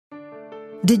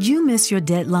Did you miss your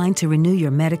deadline to renew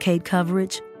your Medicaid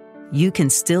coverage? You can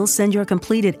still send your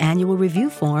completed annual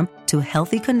review form to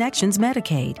Healthy Connections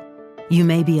Medicaid. You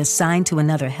may be assigned to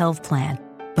another health plan,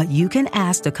 but you can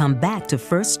ask to come back to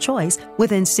First Choice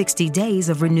within 60 days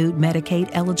of renewed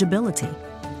Medicaid eligibility.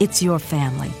 It's your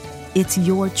family. It's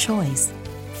your choice.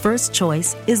 First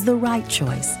Choice is the right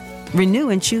choice. Renew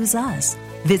and choose us.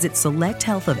 Visit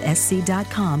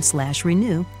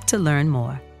selecthealthofsc.com/renew to learn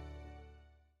more.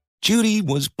 Judy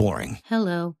was boring.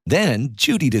 Hello. Then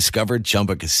Judy discovered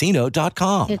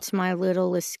ChumbaCasino.com. It's my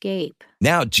little escape.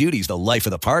 Now Judy's the life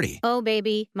of the party. Oh,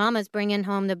 baby, mama's bringing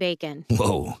home the bacon.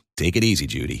 Whoa, take it easy,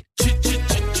 Judy.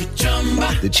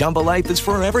 The Chumba life is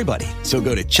for everybody. So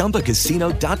go to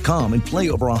ChumbaCasino.com and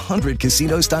play over 100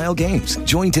 casino-style games.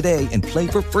 Join today and play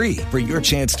for free for your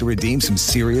chance to redeem some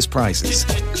serious prizes.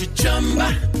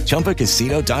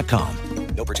 ChumbaCasino.com.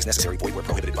 No purchase necessary. Void where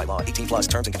prohibited by law. 18+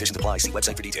 terms and conditions apply. See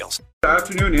website for details. Good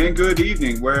afternoon and good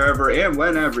evening, wherever and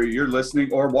whenever you're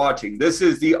listening or watching. This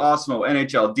is the Osmo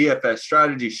NHL DFS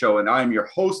Strategy Show, and I'm your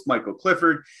host, Michael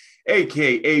Clifford,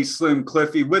 a.k.a. Slim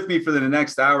Cliffy. With me for the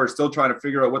next hour, still trying to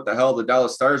figure out what the hell the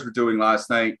Dallas Stars were doing last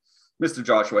night, Mr.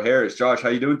 Joshua Harris. Josh, how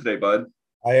you doing today, bud?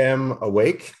 I am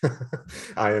awake.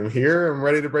 I am here. I'm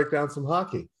ready to break down some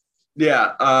hockey.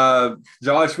 Yeah,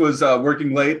 Josh was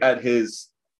working late at his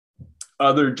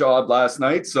other job last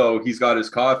night, so he's got his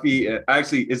coffee.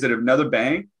 Actually, is it another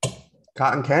Bang?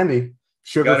 Cotton candy,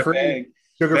 sugar-free,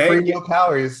 no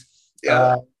calories.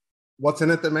 Yeah. What's in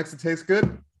it that makes it taste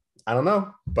good? I don't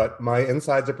know, but my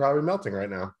insides are probably melting right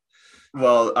now.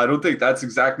 Well, I don't think that's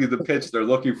exactly the pitch they're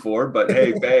looking for, but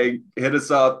hey, Bang, hit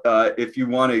us up if you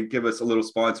want to give us a little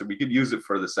sponsor. We could use it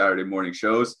for the Saturday morning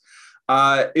shows.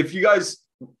 If you guys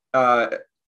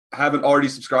haven't already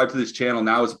subscribed to this channel,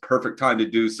 now is a perfect time to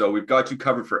do so. We've got you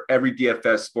covered for every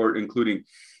DFS sport, including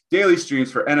daily streams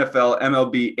for NFL,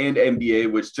 MLB, and NBA,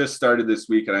 which just started this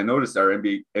week. And I noticed our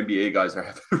NBA guys are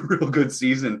having a real good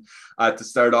season to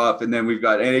start off. And then we've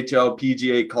got NHL,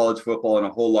 PGA, college football, and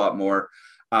a whole lot more.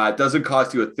 It doesn't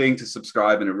cost you a thing to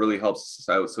subscribe, and it really helps us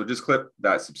out. So just click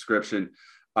that subscription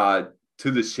to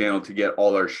this channel to get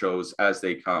all our shows as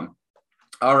they come.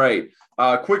 All right.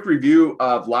 Quick review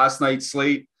of last night's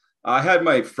slate. I had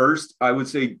my first, I would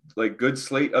say, like good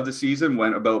slate of the season.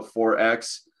 Went about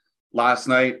 4x last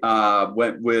night. I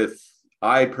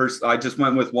just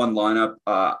went with one lineup.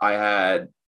 I had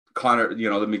Connor, the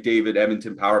McDavid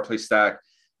Edmonton power play stack,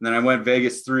 and then I went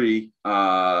Vegas 3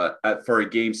 for a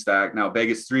game stack. Now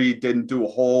Vegas 3 didn't do a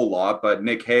whole lot, but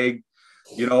Nick Hague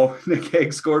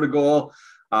scored a goal.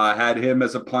 Had him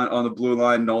as a punt on the blue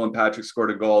line. Nolan Patrick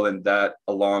scored a goal, and that,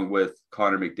 along with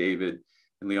Connor McDavid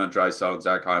and Leon Draisaitl and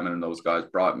Zach Hyman and those guys,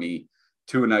 brought me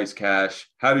to a nice cash.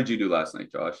 How did you do last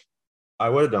night, Josh? I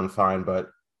would have done fine, but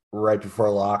right before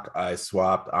lock, I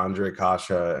swapped Andre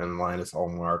Kasha and Linus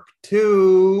Ullmark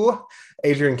to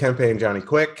Adrian Kempe and Johnny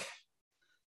Quick.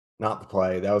 Not the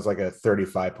play. That was like a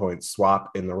 35-point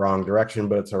swap in the wrong direction,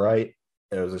 but it's all right.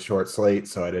 It was a short slate,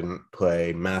 so I didn't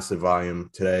play massive volume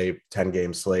today.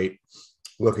 10-game slate.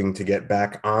 Looking to get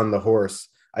back on the horse.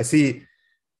 I see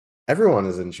everyone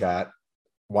is in chat.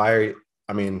 I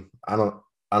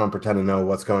don't pretend to know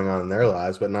what's going on in their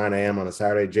lives, but 9 a.m. on a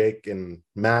Saturday, Jake and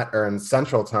Matt are in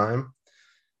Central Time.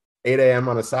 8 a.m.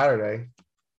 on a Saturday,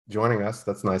 joining us.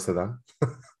 That's nice of them.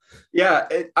 Yeah,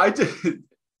 I did.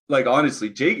 Like, honestly,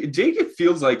 Jake, it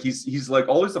feels like he's like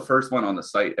always the first one on the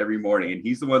site every morning, and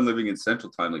he's the one living in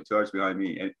Central Time, like 2 hours behind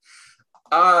me. And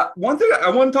one thing I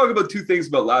want to talk about, two things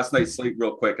about last night's slate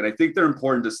real quick, and I think they're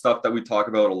important to stuff that we talk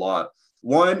about a lot.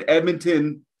 One,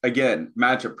 Edmonton, again,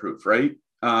 matchup proof, right?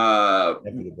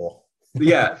 Inevitable.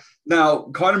 Yeah. Now,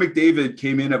 Connor McDavid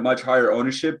came in at much higher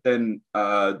ownership than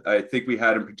I think we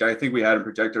had him. I think we had him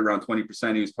projected around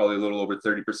 20%. He was probably a little over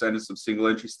 30% in some single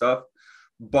entry stuff.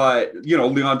 But,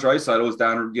 Leon Draisaitl was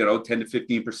down, 10 to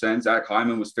 15%. Zach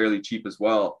Hyman was fairly cheap as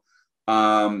well.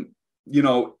 We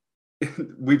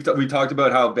talked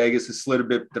about how Vegas has slid a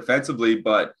bit defensively,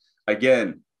 but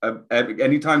again,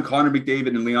 anytime Connor McDavid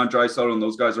and Leon Draisaitl and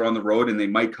those guys are on the road and they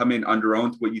might come in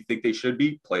under-owned to what you think they should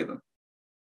be, play them.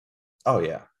 Oh,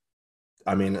 yeah.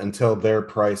 I mean, until they're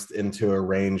priced into a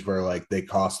range where, like, they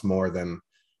cost more than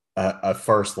a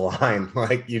first line,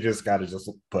 like, you just got to just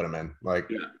put them in. Like,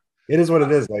 yeah. It is what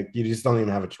it is. Like, you just don't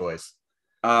even have a choice.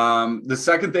 The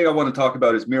second thing I want to talk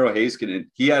about is Miro Heiskanen.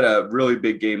 He had a really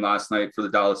big game last night for the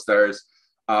Dallas Stars.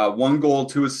 1 goal,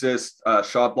 2 assists,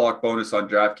 shot block bonus on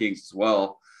DraftKings as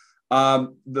well.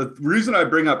 The reason I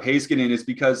bring up Heiskanen is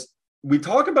because we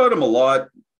talk about him a lot.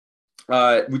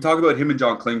 We talk about him and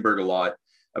John Klingberg a lot,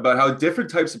 about how different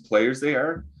types of players they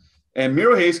are. And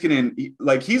Miro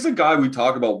Heiskanen, he's a guy we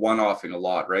talk about one-offing a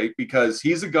lot, right? Because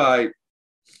he's a guy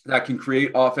that can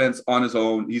create offense on his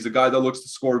own. He's a guy that looks to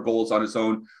score goals on his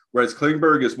own, whereas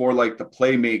Klingberg is more like the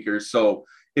playmaker. So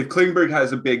if Klingberg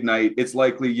has a big night, it's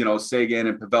likely, Sagan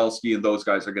and Pavelski and those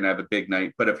guys are going to have a big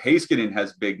night. But if Heiskanen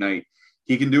has a big night,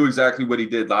 he can do exactly what he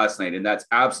did last night, and that's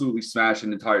absolutely smash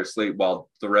an entire slate while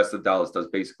the rest of Dallas does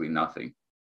basically nothing.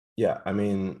 Yeah, I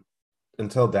mean,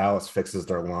 until Dallas fixes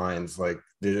their lines,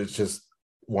 it's just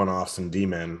one-offs and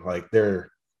D-men.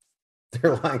 Their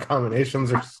line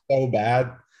combinations are so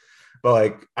bad.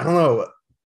 But, I don't know.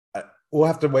 We'll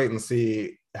have to wait and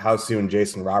see how soon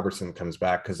Jason Robertson comes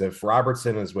back, because if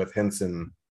Robertson is with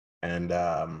Hinson and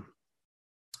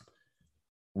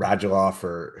Radulov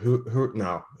or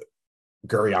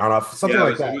Guryanov, something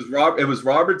like that. It was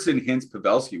Robertson, Hintz,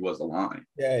 Pavelski was the line.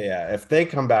 Yeah. If they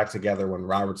come back together when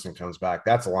Robertson comes back,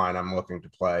 that's a line I'm looking to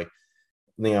play.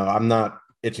 I'm not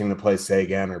itching to play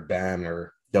Sagan or Ben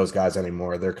or those guys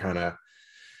anymore. They're kind of,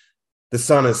 the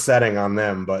sun is setting on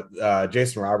them. But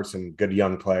Jason Robertson, good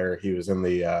young player. He was in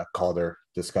the Calder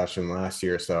discussion last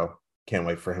year, so can't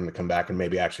wait for him to come back and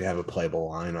maybe actually have a playable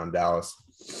line on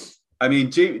Dallas. I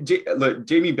mean,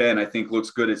 Jamie Benn, I think,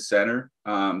 looks good at center.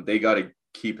 They got to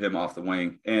keep him off the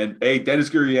wing. And, hey, Dennis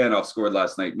Guryanov scored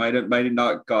last night. Might have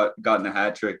not gotten a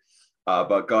hat trick,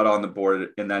 but got on the board,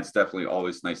 and that's definitely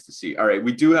always nice to see. All right,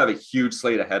 we do have a huge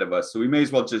slate ahead of us, so we may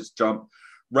as well just jump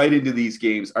right into these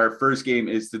games. Our first game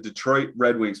is the Detroit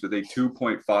Red Wings with a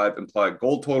 2.5 implied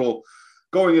goal total.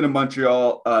 Going into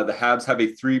Montreal, the Habs have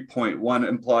a 3.1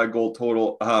 implied goal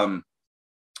total.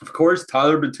 Of course,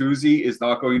 Tyler Bertuzzi is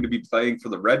not going to be playing for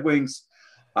the Red Wings.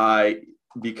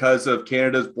 Because of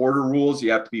Canada's border rules,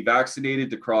 you have to be vaccinated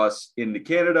to cross into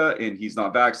Canada, and he's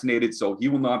not vaccinated, so he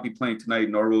will not be playing tonight,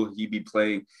 nor will he be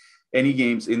playing any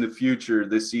games in the future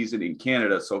this season in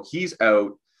Canada. So he's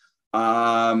out.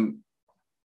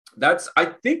 I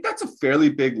think that's a fairly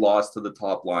big loss to the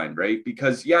top line, right?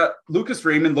 Because Lucas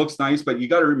Raymond looks nice, but you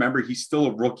got to remember he's still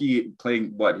a rookie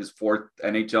playing his fourth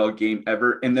NHL game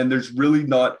ever. And then there's really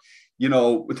not,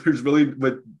 with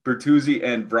Bertuzzi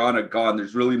and Vrana gone,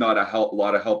 there's really not a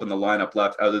lot of help in the lineup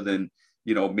left other than,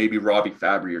 maybe Robbie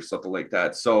Fabry or something like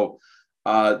that. So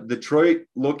Detroit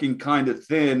looking kind of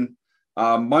thin.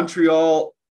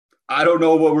 Montreal, I don't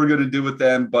know what we're going to do with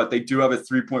them, but they do have a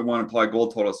 3.1 implied goal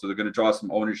total, so they're going to draw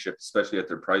some ownership, especially at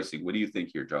their pricing. What do you think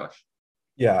here, Josh?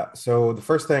 Yeah, so the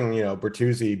first thing,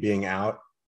 Bertuzzi being out,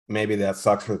 maybe that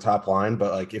sucks for the top line,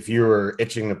 but if you were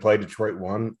itching to play Detroit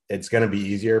 1, it's going to be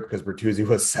easier because Bertuzzi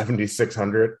was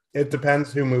 7,600. It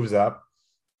depends who moves up.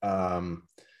 If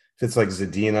it's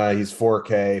Zadina, he's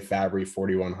 4K, Fabry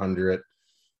 4,100.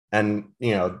 And,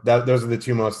 those are the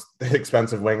two most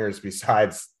expensive wingers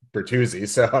besides Bertuzzi.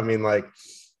 So,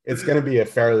 it's going to be a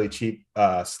fairly cheap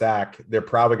stack. They're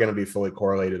probably going to be fully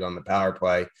correlated on the power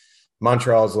play.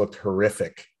 Montreal's looked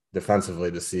horrific defensively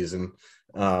this season.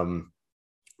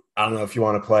 I don't know if you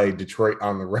want to play Detroit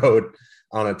on the road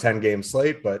on a 10-game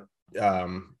slate, but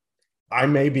I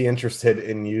may be interested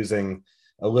in using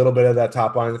a little bit of that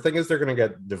top line. The thing is, they're going to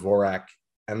get Dvorak,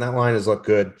 and that line has looked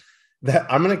good.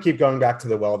 I'm going to keep going back to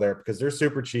the well there because they're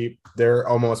super cheap. They're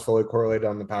almost fully correlated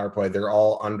on the power play. They're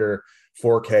all under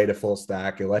 4K to full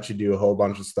stack. It lets you do a whole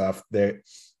bunch of stuff.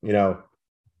 That's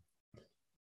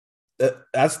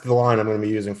the line I'm going to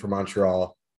be using for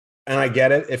Montreal. And I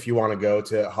get it if you want to go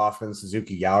to Hoffman,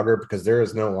 Suzuki, Gallagher, because there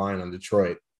is no line on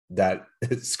Detroit that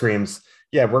screams,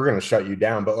 yeah, we're going to shut you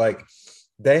down. But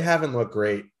they haven't looked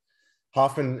great.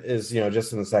 Hoffman is,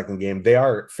 just in the second game. They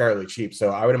are fairly cheap.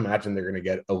 So I would imagine they're going to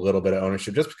get a little bit of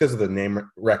ownership just because of the name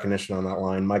recognition on that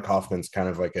line. Mike Hoffman's kind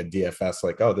of like a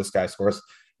DFS, oh, this guy scores.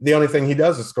 The only thing he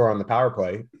does is score on the power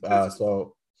play.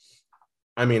 So,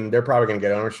 they're probably going to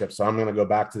get ownership. So I'm going to go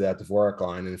back to that Dvorak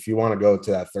line. And if you want to go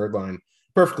to that third line,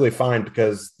 perfectly fine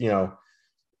because, the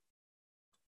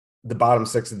bottom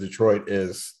six of Detroit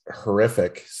is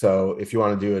horrific. So if you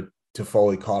want to do it to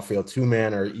Foley, Caulfield,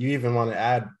 two-man, or you even want to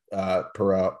add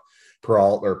Peralt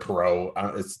or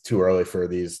Perot, it's too early for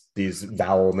these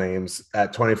vowel names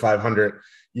at 2,500.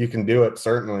 You can do it,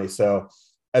 certainly. So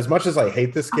as much as I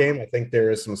hate this game, I think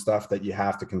there is some stuff that you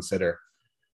have to consider.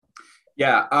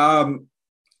 Yeah,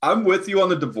 I'm with you on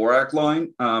the Dvorak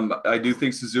line. I do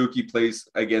think Suzuki plays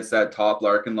against that top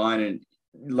Larkin line. And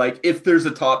if there's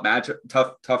a tough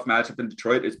matchup in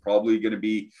Detroit, it's probably going to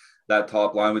be that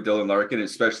top line with Dylan Larkin,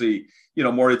 especially,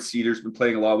 Moritz Seider's been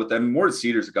playing a lot with them. Moritz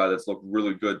Seider's a guy that's looked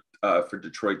really good for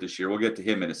Detroit this year. We'll get to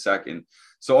him in a second.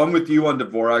 So I'm with you on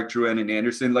Dvorak, Drouin, and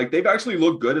Anderson. They've actually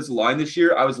looked good as a line this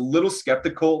year. I was a little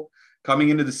skeptical coming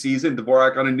into the season.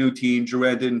 Dvorak on a new team.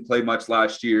 Drouin didn't play much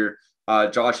last year.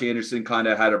 Josh Anderson kind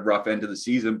of had a rough end of the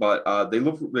season, but they've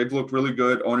looked really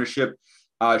good. Ownership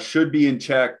should be in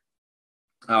check.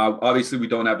 Obviously, we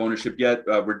don't have ownership yet.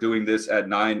 We're doing this at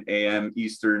 9 a.m.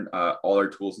 Eastern. All our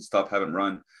tools and stuff haven't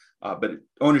run, but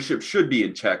ownership should be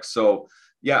in check. So,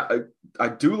 yeah, I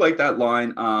do like that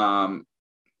line.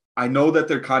 I know that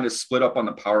they're kind of split up on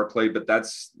the power play, but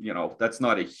that's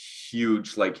not a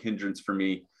huge hindrance for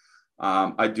me.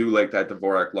 I do like that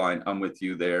Dvorak line. I'm with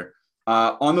you there.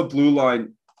 On the blue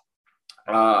line,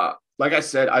 like I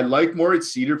said, I like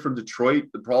Moritz Seider from Detroit.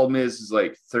 The problem is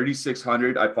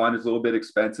 3,600. I find is a little bit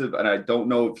expensive, and I don't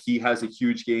know if he has a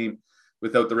huge game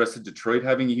without the rest of Detroit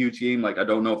having a huge game. I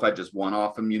don't know if I just one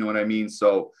off him. You know what I mean?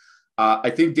 So I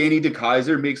think Danny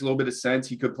DeKeyser makes a little bit of sense.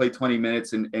 He could play 20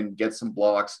 minutes and get some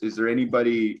blocks. Is there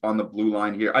anybody on the blue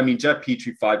line here? I mean, Jeff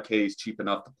Petrie, 5K is cheap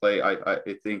enough to play, I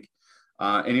think.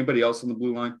 Anybody else on the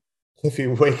blue line? If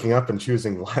you're waking up and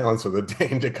choosing violence with a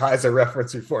Dane DeKeyser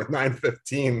reference before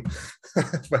 9:15.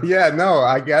 But yeah, no,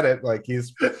 I get it.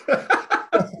 He's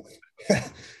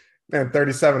man,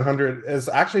 3,700 is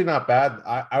actually not bad.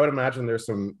 I would imagine there's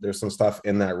some stuff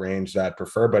in that range that I'd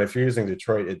prefer, but if you're using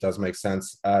Detroit, it does make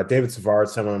sense. David Savard,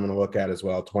 someone I'm going to look at as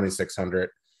well, 2,600,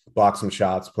 blocks some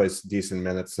shots, plays decent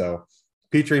minutes. So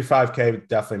Petrie 5K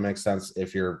definitely makes sense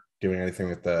if you're doing anything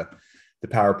with the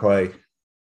power play.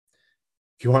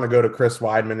 If you want to go to Chris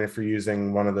Weidman, if you're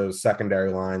using one of those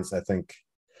secondary lines, I think,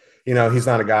 he's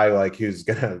not a guy who's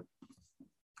going to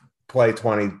play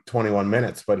 20, 21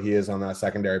 minutes, but he is on that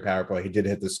secondary power play. He did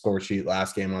hit the score sheet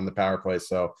last game on the power play,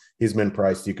 so he's min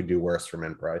priced. You could do worse for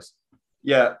min price.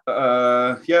 Yeah,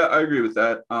 I agree with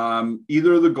that.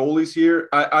 Either of the goalies here,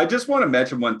 I just want to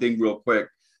mention one thing real quick.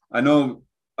 I know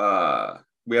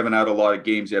we haven't had a lot of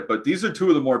games yet, but these are two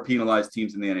of the more penalized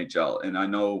teams in the NHL, and I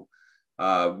know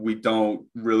we don't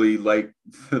really like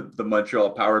the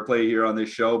Montreal power play here on this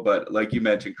show, but like you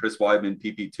mentioned, Chris Weidman,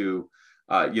 PP2,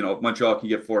 if Montreal can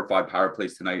get 4 or 5 power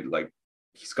plays tonight,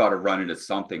 he's got to run into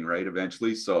something, right,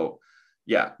 eventually. So,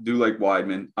 yeah, do like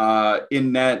Weidman.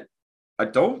 In net, I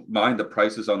don't mind the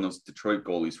prices on those Detroit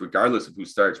goalies, regardless of who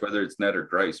starts, whether it's Net or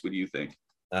Grice. What do you think?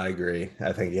 I agree.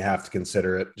 I think you have to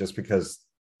consider it just because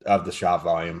of the shot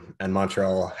volume, and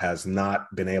Montreal has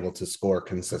not been able to score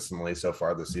consistently so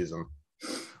far this season.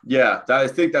 Yeah, I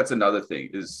think that's another thing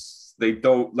is they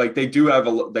do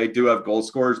have goal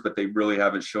scorers, but they really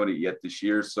haven't shown it yet this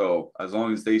year. So as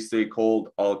long as they stay cold,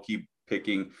 I'll keep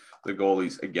picking the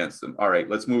goalies against them. All right,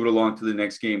 let's move it along to the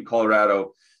next game.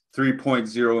 Colorado,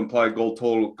 3.0 implied goal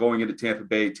total going into Tampa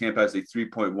Bay. Tampa has a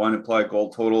 3.1 implied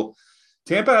goal total.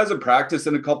 Tampa hasn't practiced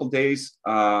in a couple days,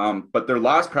 but their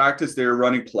last practice, they were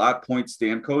running Platt, Point,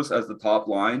 Stamkos as the top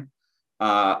line.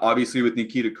 Obviously, with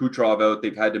Nikita Kucherov out,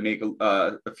 they've had to make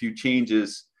a few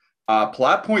changes.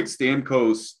 Platt, Point,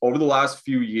 Stamkos over the last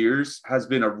few years has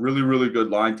been a really, really good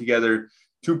line together.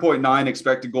 2.9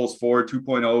 expected goals for,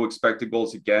 2.0 expected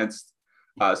goals against.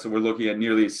 So we're looking at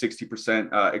nearly a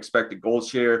 60% expected goal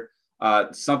share.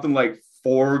 Something like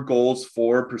 4 goals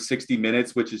for per 60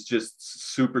 minutes, which is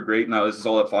just super great. Now, this is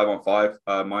all at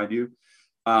 5-on-5, mind you.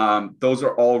 Those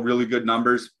are all really good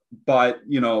numbers. But,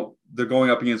 they're going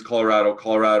up against Colorado.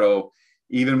 Colorado,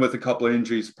 even with a couple of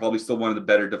injuries, probably still one of the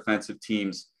better defensive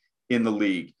teams in the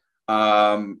league.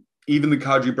 Even the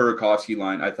Kadri Burakovsky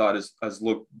line, I thought has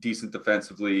looked decent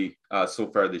defensively so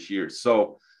far this year.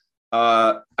 So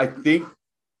I think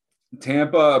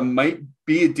Tampa might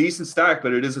be a decent stack,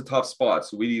 but it is a tough spot.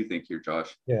 So what do you think here,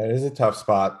 Josh? Yeah, it is a tough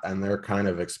spot, and they're kind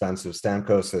of expensive.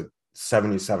 Stamkos at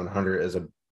 7,700 is a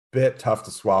bit tough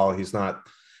to swallow. He's not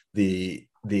the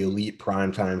elite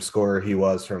primetime scorer he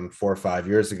was from 4 or 5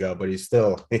 years ago, but he's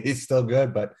still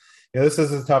good. But this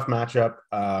is a tough matchup.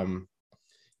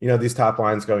 These top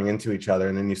lines going into each other,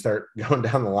 and then you start going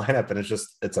down the lineup, and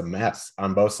it's a mess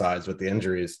on both sides with the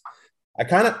injuries. I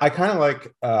kind of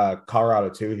like Colorado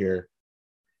too here.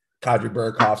 Kadri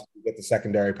Burakovsky get the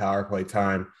secondary power play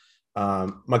time.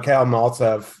 Mikhail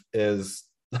Maltsev is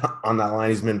on that line.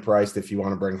 He's min priced. If you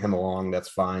want to bring him along, that's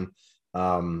fine.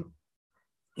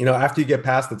 After you get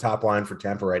past the top line for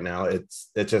Tampa right now, it's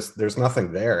just there's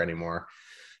nothing there anymore.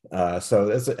 So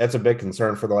it's a big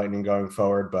concern for the Lightning going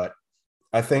forward. But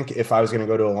I think if I was going to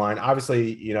go to a line,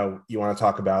 obviously, you want to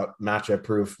talk about matchup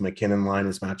proof. McKinnon line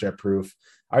is matchup proof.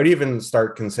 I would even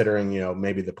start considering,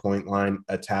 maybe the point line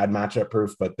a tad matchup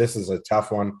proof, but this is a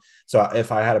tough one. So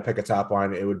if I had to pick a top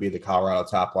line, it would be the Colorado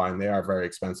top line. They are very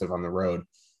expensive on the road.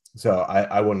 So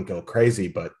I wouldn't go crazy,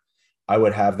 but I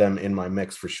would have them in my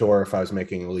mix for sure if I was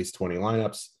making at least 20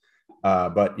 lineups.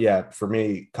 But yeah, for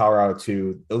me, Colorado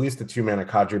at least the 2-man of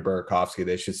Kadri Burakovsky,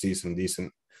 they should see some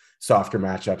decent softer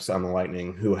matchups on the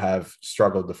Lightning, who have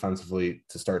struggled defensively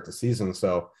to start the season.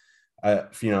 So,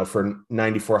 for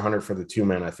 9,400 for the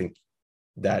 2-man, I think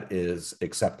that is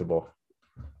acceptable.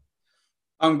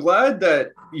 I'm glad that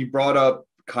you brought up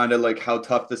kind of like how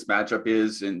tough this matchup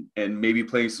is and maybe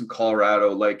playing some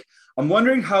Colorado. Like, I'm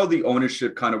wondering how the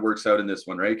ownership kind of works out in this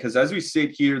one, right? Because as we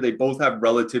sit here, they both have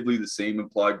relatively the same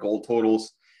implied goal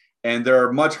totals, and there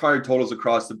are much higher totals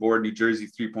across the board. New Jersey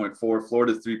 3.4,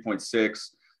 Florida 3.6,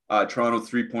 Toronto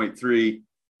 3.3,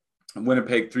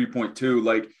 Winnipeg 3.2.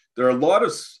 Like, there are a lot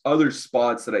of other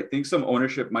spots that I think some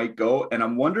ownership might go, and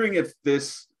I'm wondering if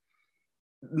this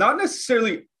not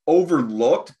necessarily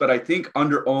overlooked, but I think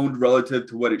under-owned relative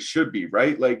to what it should be,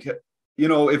 right? Like,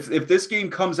 if this game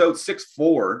comes out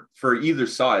 6-4 for either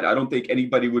side, I don't think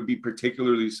anybody would be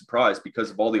particularly surprised because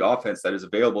of all the offense that is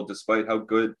available, despite how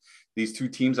good these two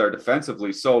teams are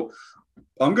defensively. So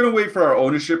I'm going to wait for our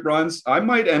ownership runs. I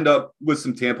might end up with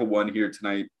some Tampa 1 here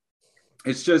tonight.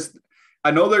 It's just,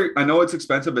 I know it's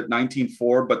expensive at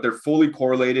 19.4, but they're fully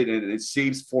correlated and it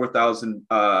saves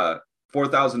 $4,000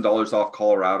 off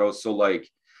Colorado. So like,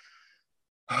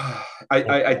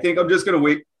 I think I'm just going to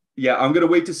wait. Yeah, I'm going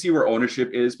to wait to see where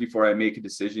ownership is before I make a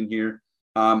decision here.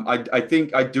 I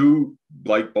think I do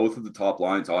like both of the top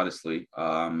lines, honestly.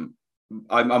 I'm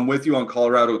with you on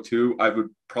Colorado too. I would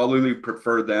probably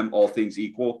prefer them, all things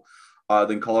equal,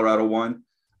 than Colorado 1.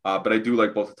 But I do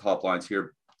like both the top lines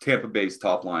here. Tampa Bay's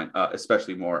top line,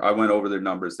 especially more. I went over their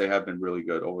numbers. They have been really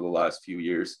good over the last few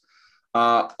years.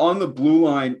 On the blue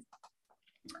line,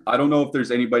 I don't know if there's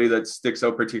anybody that sticks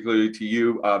out particularly to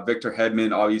you. Victor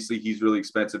Hedman, obviously, he's really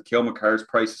expensive. Cale Makar's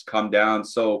price has come down,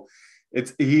 so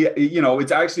it's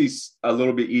actually a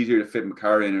little bit easier to fit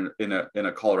Makar in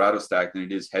a Colorado stack than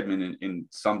it is Hedman in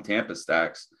some Tampa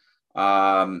stacks.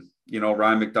 Ryan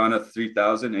McDonough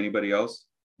 3,000. Anybody else?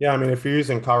 Yeah, I mean, if you're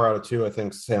using Colorado too, I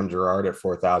think Sam Girard at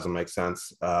 4,000 makes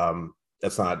sense.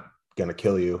 That's not going to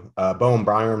kill you. Bowen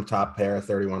Byram, top pair,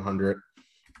 3,100.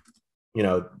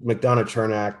 McDonough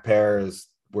Chernak pair is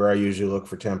where I usually look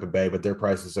for Tampa Bay, but their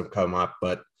prices have come up.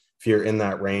 But if you're in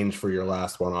that range for your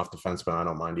last one-off defenseman, I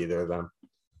don't mind either of them.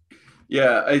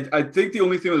 Yeah, I think the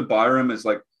only thing with Byram is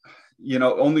like,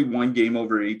 only one game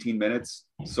over 18 minutes.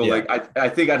 So yeah. I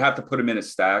think I'd have to put him in a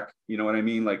stack. You know what I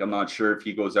mean? Like, I'm not sure if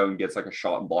he goes out and gets like a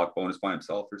shot and block bonus by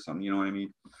himself or something. You know what I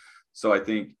mean? So I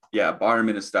think, yeah, Byram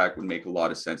in a stack would make a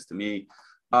lot of sense to me.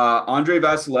 Andrei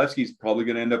Vasilevsky is probably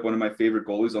going to end up one of my favorite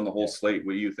goalies on the whole slate.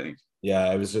 What do you think? Yeah,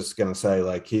 I was just going to say,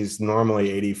 like, he's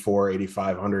normally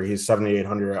 8,500. He's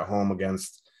 7,800 at home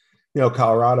against,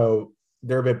 Colorado.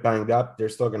 They're a bit banged up. They're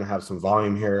still going to have some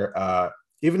volume here.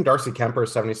 Even Darcy Kemper,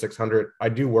 7,600. I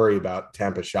do worry about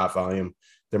Tampa's shot volume.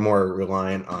 They're more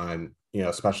reliant on,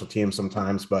 special teams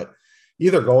sometimes. But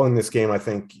either goal in this game, I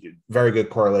think, very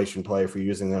good correlation play for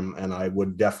using them. And I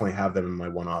would definitely have them in my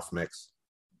one-off mix.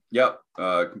 Yep,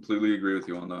 completely agree with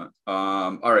you on that.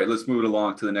 All right, let's move it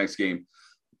along to the next game.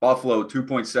 Buffalo,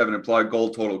 2.7 implied goal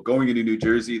total. Going into New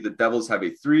Jersey, the Devils have a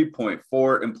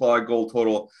 3.4 implied goal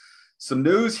total. Some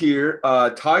news here.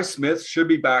 Ty Smith should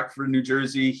be back for New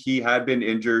Jersey. He had been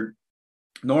injured,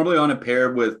 normally on a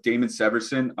pair with Damon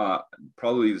Severson,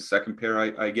 probably the second pair,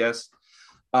 I guess.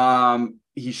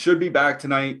 He should be back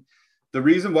tonight. The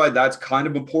reason why that's kind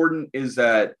of important is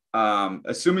that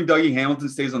assuming Dougie Hamilton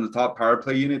stays on the top power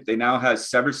play unit, they now have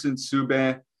Severson,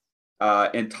 Subban,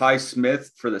 and Ty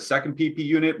Smith for the second PP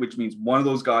unit, which means one of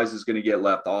those guys is going to get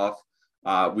left off.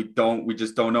 We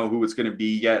just don't know who it's going to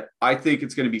be yet. I think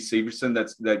it's going to be Severson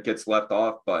that gets left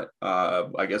off, but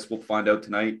I guess we'll find out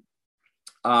tonight.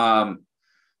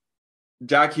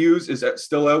 Jack Hughes is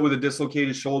still out with a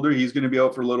dislocated shoulder. He's going to be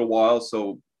out for a little while,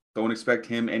 so don't expect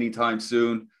him anytime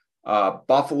soon.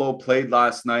 Buffalo played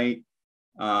last night.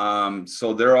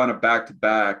 So they're on a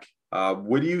back-to-back.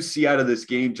 What do you see out of this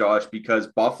game, Josh? Because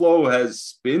Buffalo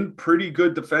has been pretty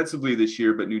good defensively this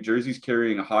year, but New Jersey's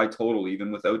carrying a high total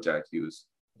even without Jack Hughes.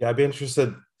 Yeah, I'd be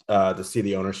interested to see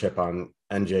the ownership on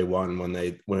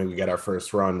NJ1 when we get our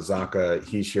first run. Zaka,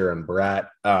 Heischer, and Bratt.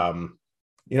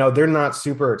 They're not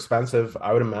super expensive.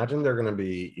 I would imagine they're going to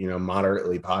be,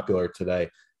 moderately popular today.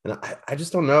 And I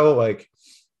just don't know, like,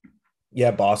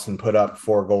 yeah, Boston put up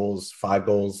 5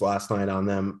 goals last night on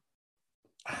them.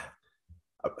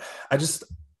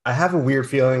 I have a weird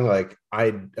feeling like I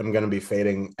am going to be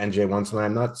fading NJ1 tonight.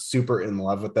 I'm not super in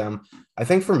love with them. I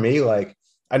think for me, like,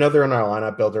 I know they're in our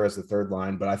lineup builder as the third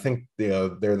line, but I think they're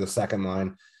the second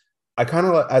line. I kind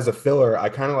of, as a filler, I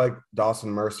kind of like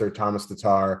Dawson Mercer, Thomas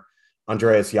Tatar,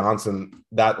 Andreas Janssen,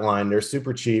 that line. They're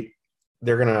super cheap.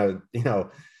 They're going to,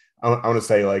 I want to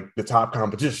say, like, the top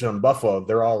competition in Buffalo,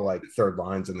 they're all like third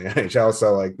lines in the NHL.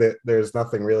 So like there's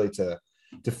nothing really to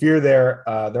to fear there.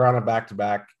 They're on a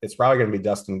back-to-back. It's probably going to be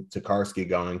Dustin Tokarski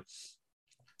going.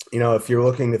 If you're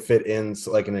looking to fit in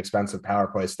like an expensive power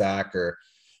play stack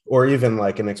or even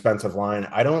like an expensive line,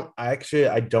 I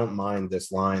don't mind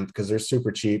this line because they're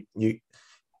super cheap.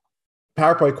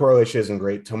 Power play correlation isn't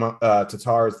great.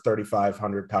 Tatar is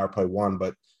 3,500 power play 1,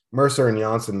 but Mercer and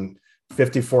Janssen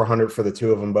 5,400 for the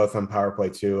two of them, both on power play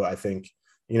 2. I think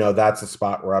that's a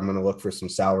spot where I'm going to look for some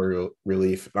salary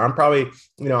relief. And I'm probably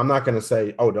I'm not going to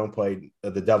say, oh, don't play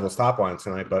the Devils top line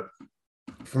tonight, but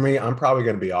for me, I'm probably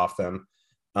going to be off them.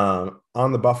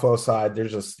 On the Buffalo side,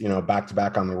 there's just back to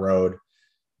back on the road.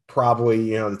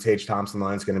 Probably the Tage Thompson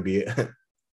line is going to be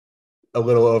a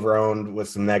little overowned with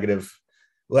some negative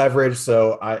leverage.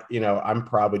 So I'm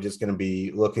probably just going to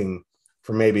be looking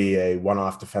for maybe a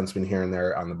one-off defenseman here and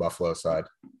there on the Buffalo side.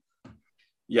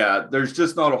 Yeah, there's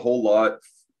just not a whole lot.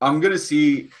 I'm going to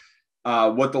see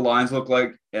what the lines look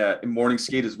like in morning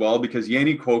skate as well, because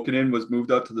Yanni Kokkonen was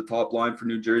moved up to the top line for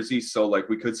New Jersey. So like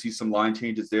we could see some line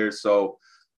changes there. So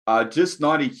just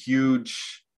not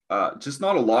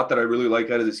a lot that I really like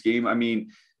out of this game. I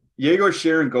mean, Yegor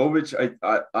Sharangovich,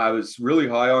 I was really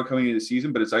high on coming into the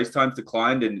season, but his ice time's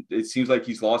declined, and it seems like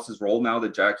he's lost his role now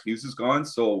that Jack Hughes is gone.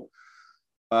 So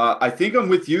I think I'm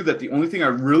with you that the only thing I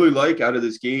really like out of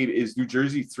this game is New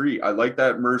Jersey 3. I like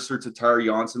that Mercer, Tatar,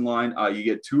 Janssen line. You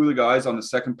get two of the guys on the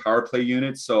second power play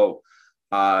unit. So,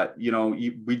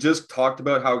 we just talked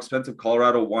about how expensive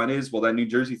Colorado 1 is. Well, that New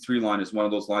Jersey 3 line is one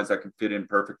of those lines that can fit in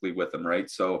perfectly with them, right?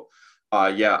 So,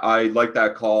 I like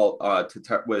that call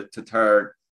with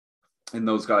Tatar and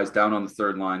those guys down on the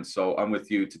third line. So I'm with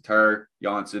you. Tatar,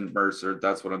 Janssen, Mercer.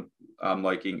 That's what I'm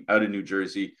liking out of New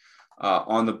Jersey.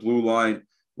 On the blue line,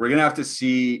 we're going to have to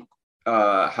see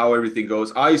how everything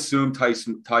goes. I assume Ty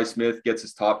Smith gets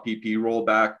his top PP roll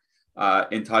back,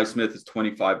 and Ty Smith is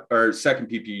 25 or second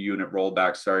PP unit roll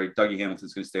back. Sorry. Dougie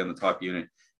Hamilton's going to stay on the top unit,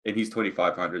 and he's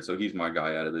 2,500. So he's my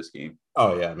guy out of this game.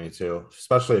 Oh yeah, me too.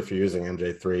 Especially if you're using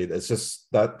MJ3. It's just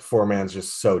that 4-man's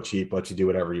just so cheap. Let you do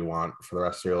whatever you want for the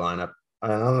rest of your lineup.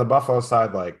 And on the Buffalo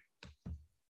side, like,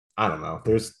 I don't know.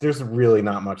 There's really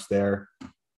not much there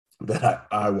that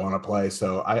I want to play.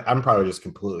 So I'm probably just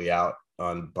completely out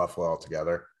on Buffalo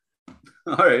altogether.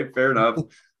 All right, fair enough.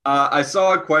 I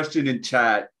saw a question in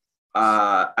chat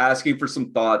asking for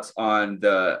some thoughts on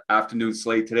the afternoon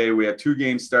slate today. We have 2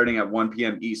 games starting at 1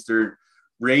 p.m. Eastern.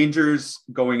 Rangers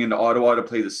going into Ottawa to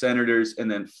play the Senators, and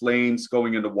then Flames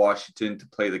going into Washington to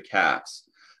play the Caps.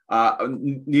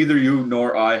 Neither you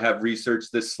nor I have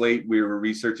researched this slate. We were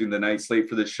researching the night slate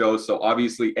for this show. So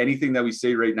obviously anything that we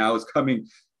say right now is coming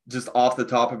just off the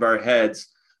top of our heads.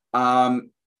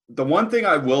 The one thing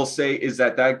I will say is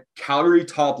that Calgary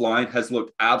top line has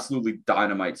looked absolutely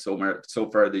dynamite so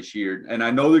far this year. And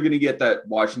I know they're going to get that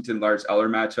Washington Lars Eller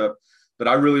matchup, but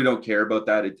I really don't care about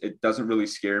that. It doesn't really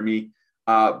scare me.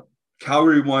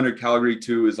 Calgary 1 or Calgary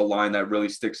 2 is a line that really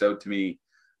sticks out to me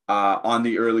on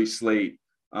the early slate.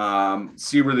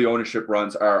 See where the ownership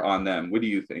runs are on them. What do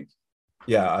you think?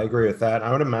 Yeah, I agree with that.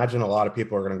 I would imagine a lot of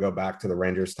people are going to go back to the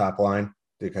Rangers top line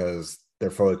because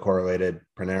they're fully correlated.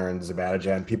 Panarin,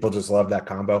 Zibanejad, people just love that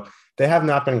combo. They have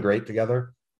not been great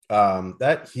together.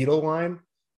 That Hedl line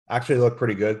actually looked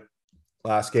pretty good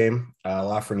last game.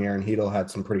 Lafreniere and Hedl had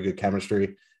some pretty good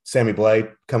chemistry. Sammy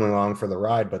Blais coming along for the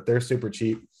ride, but they're super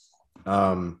cheap.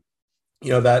 That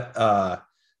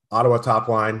Ottawa top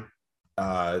line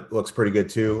looks pretty good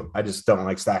too. I just don't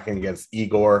like stacking against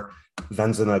Igor,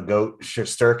 Vezina, Goat,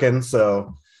 Shesterkin.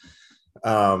 So,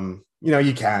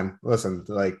 you can listen.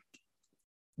 Like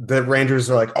the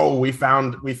Rangers are like, oh, we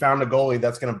found a goalie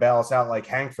that's going to bail us out like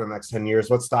Hank for the next 10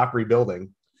 years. Let's stop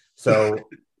rebuilding. So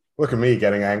look at me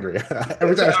getting angry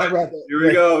every time I talk about that. Here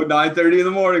we go, 9:30 in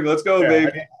the morning. Let's go,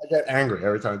 baby. I get angry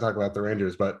every time I talk about the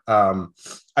Rangers, but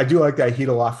I do like that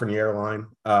Hedl Lafreniere line.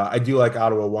 I do like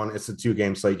Ottawa 1. It's a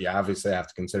 2-game slate. Yeah, obviously I have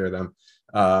to consider them.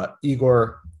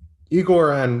 Igor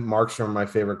and Markstrom are my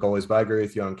favorite goalies, but I agree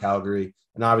with you on Calgary.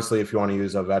 And obviously, if you want to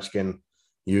use Ovechkin,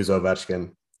 use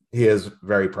Ovechkin. He is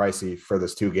very pricey for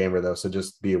this 2-gamer, though, so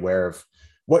just be aware of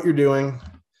what you're doing.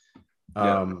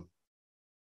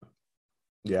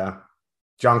 Yeah.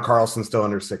 John Carlson's still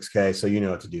under 6K, so you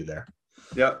know what to do there.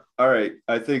 Yeah. All right.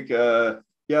 I think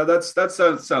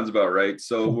that sounds about right.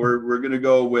 So we're gonna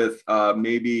go with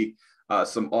maybe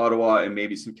some Ottawa and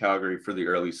maybe some Calgary for the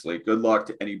early slate. Good luck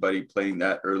to anybody playing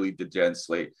that early degen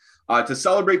slate. To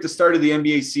celebrate the start of the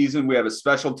NBA season, we have a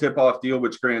special tip-off deal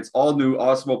which grants all new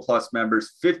Awesemo Plus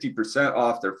members 50%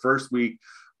 off their first week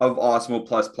of Awesemo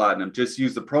Plus Platinum. Just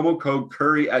use the promo code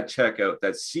Curry at checkout.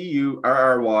 That's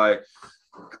CURRY,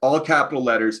 all capital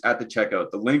letters at the checkout.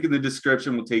 The link in the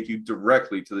description will take you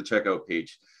directly to the checkout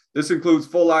page. This includes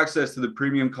full access to the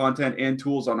premium content and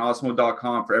tools on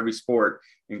Awesemo.com for every sport,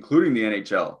 including the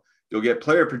NHL. You'll get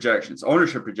player projections,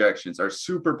 ownership projections, our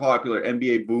super popular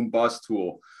NBA boom bust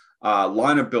tool,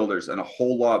 lineup builders, and a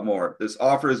whole lot more. This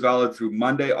offer is valid through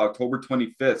Monday, October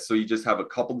 25th, so you just have a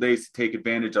couple days to take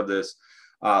advantage of this.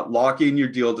 Lock in your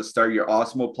deal to start your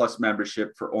Awesemo Plus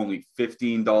membership for only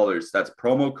 $15. That's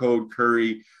promo code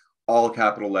Curry, all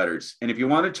capital letters. And if you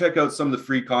want to check out some of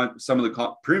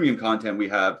the premium content we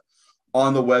have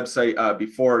on the website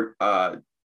before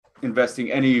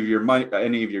investing any of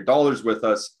your dollars with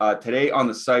us, today on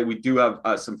the site we do have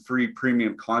some free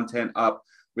premium content up.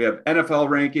 We have NFL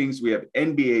rankings, we have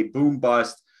NBA boom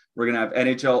bust, we're going to have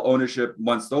NHL ownership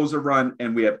once those are run,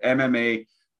 and we have MMA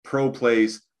pro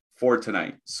plays for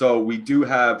tonight. So we do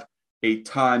have a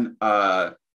ton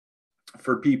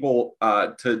for people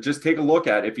to just take a look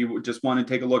at if you just want to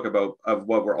take a look of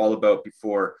what we're all about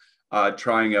before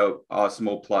trying out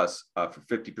Awesemo Plus for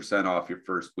 50% off your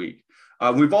first week.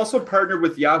 We've also partnered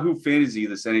with Yahoo Fantasy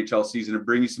this NHL season to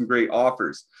bring you some great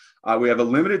offers. We have a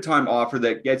limited time offer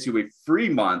that gets you a free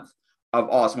month of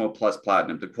Awesemo Plus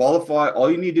Platinum. To qualify, all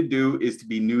you need to do is to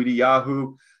be new to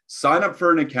Yahoo. Sign up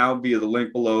for an account via the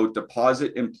link below,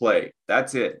 deposit and play.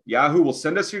 That's it. Yahoo will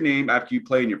send us your name after you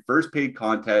play in your first paid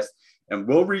contest, and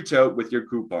we'll reach out with your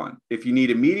coupon. If you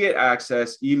need immediate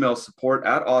access, email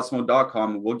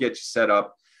support@awesemo.com and we'll get you set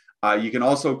up. You can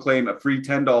also claim a free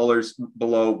 $10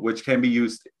 below, which can be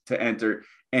used to enter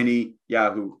any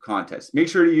Yahoo contest. Make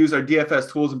sure to use our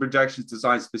DFS tools and projections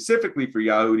designed specifically for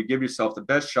Yahoo to give yourself the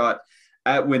best shot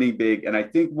at winning big. And I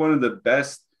think one of the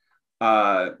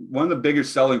bigger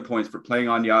selling points for playing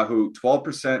on Yahoo,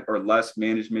 12% or less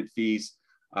management fees.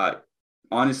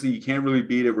 Honestly, you can't really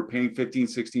beat it. We're paying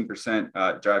 15-16%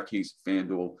 DraftKings,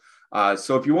 FanDuel.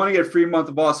 So if you want to get a free month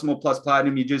of Awesemo Plus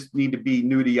Platinum, you just need to be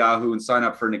new to Yahoo and sign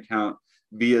up for an account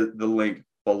via the link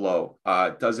below.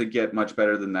 It doesn't get much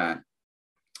better than that.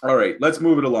 All right, let's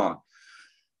move it along.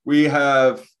 We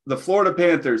have the Florida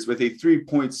Panthers with a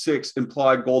 3.6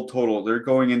 implied goal total. They're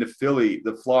going into Philly.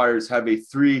 The Flyers have a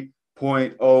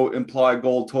 3.0 implied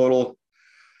goal total.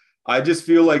 I just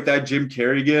feel like that Jim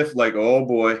Carrey gif, like, oh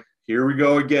boy, here we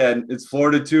go again. It's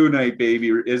Florida 2 night,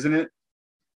 baby, isn't it?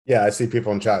 Yeah, I see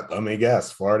people in chat. Let me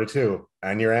guess, Florida 2.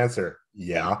 And your answer,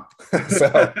 yeah.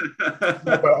 So,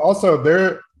 but also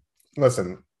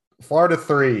listen, Florida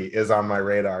 3 is on my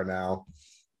radar now.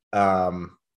 I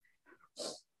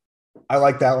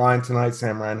like that line tonight,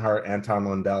 Sam Reinhart, Anton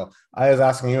Lundell. I was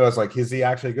asking you, I was like, is he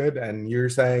actually good? And you're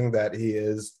saying that he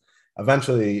is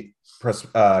eventually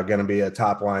going to be a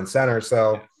top line center.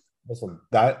 So listen,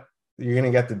 that you're going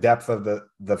to get the depth of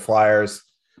the Flyers.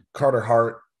 Carter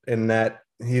Hart in net.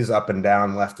 He's up and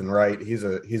down, left and right. He's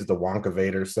the Wonka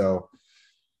Vader. So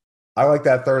I like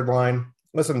that third line.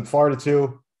 Listen, Florida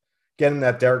 2, getting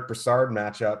that Derek Brassard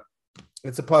matchup.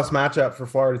 It's a plus matchup for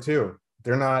Florida 2.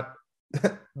 They're not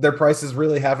 – their prices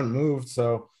really haven't moved.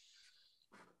 So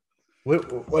what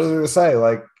is it to say?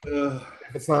 Like, if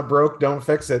it's not broke, don't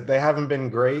fix it. They haven't been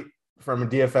great from a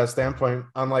DFS standpoint.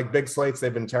 Unlike big slates,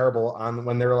 they've been terrible on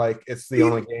when they're like, it's the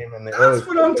only game. And that's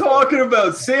what I'm talking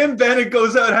about. Sam Bennett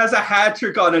goes out, has a hat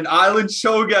trick on an Island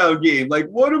Showdown game. Like,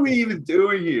 what are we even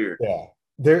doing here? Yeah,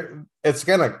 it's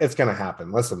gonna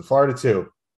happen. Listen, Florida 2,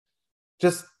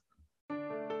 just.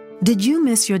 Did you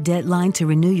miss your deadline to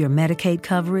renew your Medicaid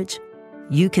coverage?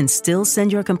 You can still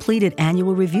send your completed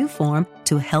annual review form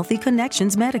to Healthy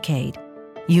Connections Medicaid.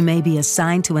 You may be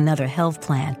assigned to another health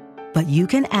plan, but you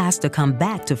can ask to come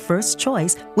back to First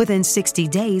Choice within 60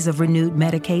 days of renewed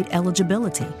Medicaid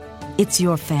eligibility. It's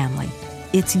your family.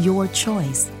 It's your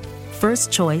choice.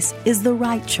 First Choice is the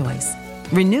right choice.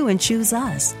 Renew and choose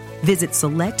us. Visit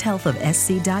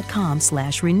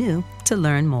selecthealthofsc.com/renew to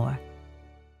learn more.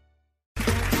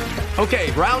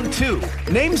 Okay, round 2.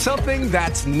 Name something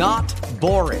that's not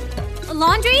boring. A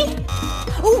laundry?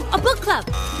 Ooh, a book club.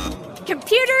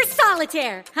 Computer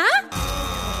solitaire, huh?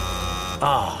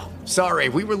 Ah, sorry,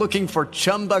 we were looking for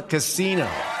Chumba Casino.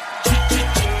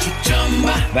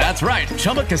 That's right,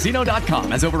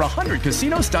 ChumbaCasino.com has over 100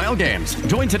 casino-style games.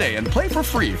 Join today and play for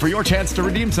free for your chance to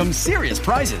redeem some serious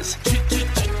prizes.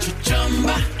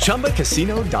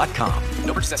 ChumbaCasino.com.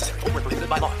 No purchase necessary. Void where prohibited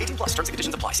by law. 18+ terms and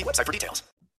conditions apply. See website for details.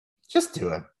 Just do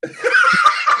it.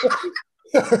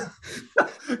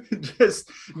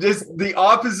 just the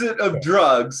opposite of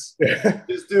drugs.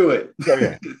 Just do it.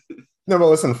 Okay. No, but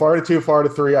listen, Florida 2, Florida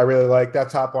 3, I really like that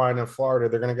top line of Florida.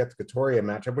 They're going to get the Couturier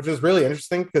matchup, which is really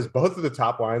interesting because both of the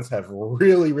top lines have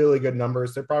really, really good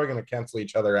numbers. They're probably going to cancel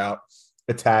each other out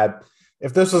a tad.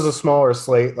 If this was a smaller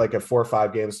slate, like a 4 or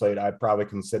 5 game slate, I'd probably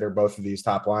consider both of these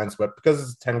top lines. But because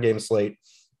it's a 10-game slate,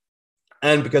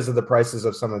 And because of the prices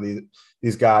of some of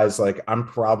these guys, like I'm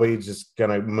probably just going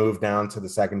to move down to the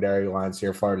secondary lines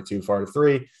here, Florida 2, Florida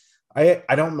 3.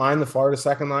 I don't mind the Florida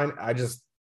second line. I just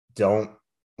don't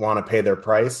want to pay their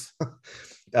price.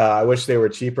 I wish they were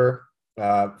cheaper.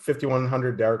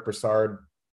 5,100 Derek Brassard.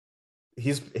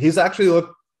 He's actually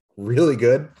looked really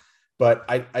good, but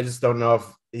I just don't know if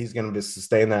he's going to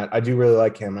sustain that. I do really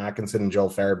like Cam Atkinson and Joel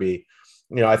Farabee.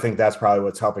 I think that's probably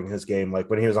what's helping his game. Like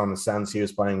when he was on the Sens, he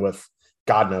was playing with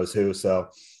God knows who. So,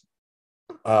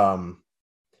 so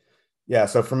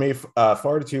for me,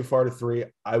 Florida 2, Florida 3,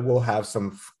 I will have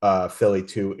some Philly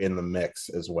 2 in the mix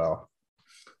as well.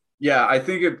 Yeah, I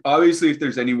think obviously if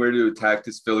there's anywhere to attack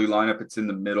this Philly lineup, it's in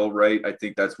the middle, right? I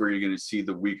think that's where you're going to see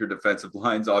the weaker defensive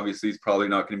lines. Obviously, it's probably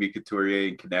not going to be Couturier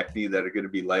and Konechny that are going to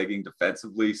be lagging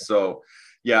defensively. So,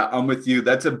 yeah, I'm with you.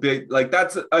 That's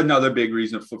another big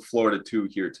reason for Florida 2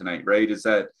 here tonight, right? Is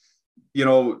that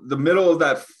the middle of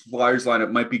that Flyers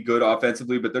lineup might be good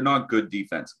offensively, but they're not good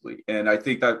defensively. And I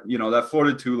think that, that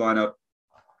Florida 2 line,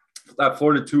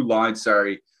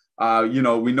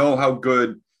 we know how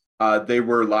good they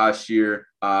were last year.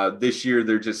 This year,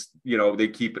 they're just,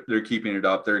 they're keeping it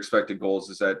up. Their expected goals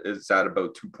is at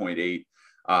about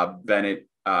 2.8. Bennett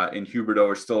and Huberdeau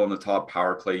are still on the top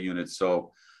power play unit.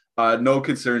 So, no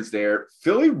concerns there.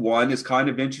 Philly 1 is kind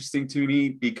of interesting to me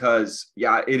because,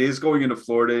 it is going into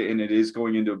Florida and it is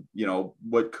going into,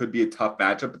 what could be a tough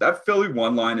matchup. But that Philly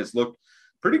 1 line has looked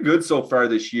pretty good so far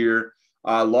this year.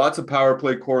 Lots of power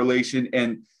play correlation.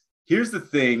 And here's the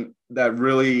thing that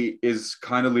really is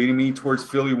kind of leading me towards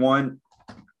Philly 1.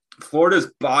 Florida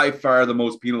is by far the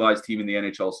most penalized team in the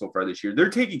NHL so far this year. They're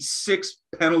taking 6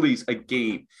 penalties a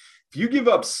game. If you give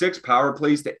up 6 power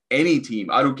plays to any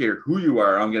team, I don't care who you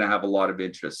are, I'm going to have a lot of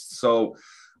interest. So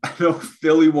I know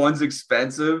Philly 1's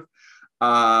expensive,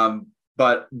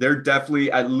 but they're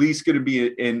definitely at least going to be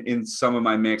in some of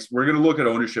my mix. We're going to look at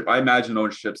ownership. I imagine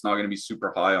ownership's not going to be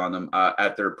super high on them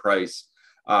at their price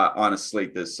on a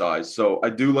slate this size. So I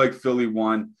do like Philly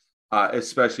 1,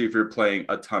 especially if you're playing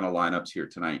a ton of lineups here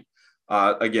tonight.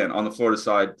 Again, on the Florida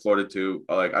side, Florida 2,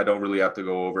 I don't really have to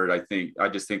go over it. I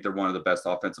just think they're one of the best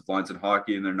offensive lines in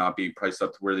hockey, and they're not being priced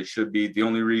up to where they should be. The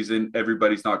only reason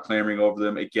everybody's not clamoring over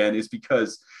them, again, is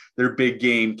because their big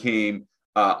game came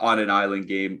on an island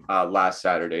game last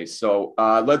Saturday. So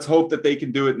let's hope that they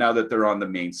can do it now that they're on the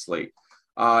main slate.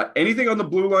 Anything on the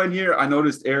blue line here? I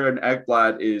noticed Aaron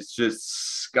Ekblad is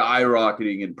just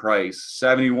skyrocketing in price.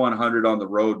 7,100 on the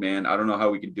road, man. I don't know how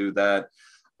we can do that.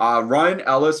 Ryan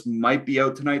Ellis might be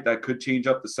out tonight. That could change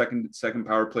up the second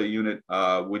power play unit.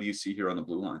 What do you see here on the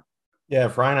blue line? Yeah,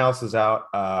 if Ryan Ellis is out,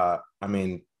 I'd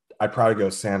probably go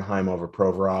Sanheim over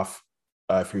Provorov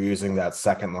if you're using that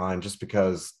second line, just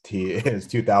because he is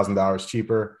 $2,000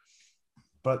 cheaper.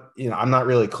 But I'm not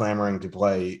really clamoring to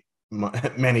play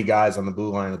many guys on the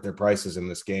blue line at their prices in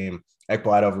this game.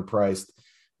 Ekblad overpriced.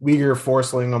 Uyghur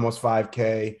Forsling almost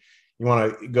 $5K. You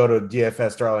want to go to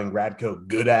DFS darling Radko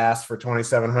Goodass for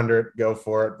 2,700, go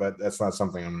for it. But that's not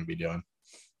something I'm going to be doing.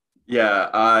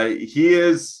 Yeah, he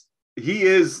is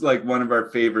like one of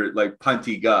our favorite like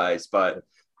punty guys, but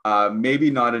maybe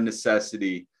not a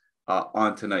necessity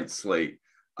on tonight's slate.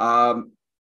 Toronto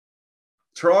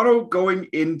going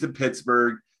into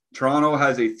Pittsburgh. Toronto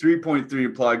has a 3.3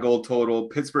 implied goal total.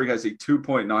 Pittsburgh has a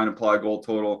 2.9 implied goal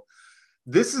total.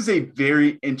 This is a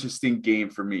very interesting game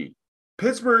for me.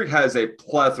 Pittsburgh has a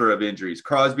plethora of injuries.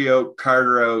 Crosby out,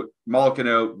 Carter out, Malkin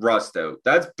out, Rust out.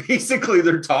 That's basically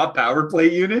their top power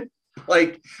play unit.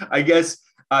 Like, I guess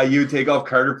you would take off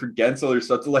Carter for Gensel or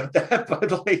something like that.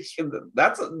 But like,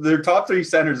 that's their top 3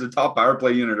 centers, the top power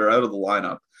play unit, are out of the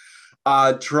lineup.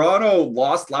 Toronto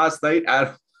lost last night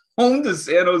at home to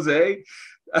San Jose.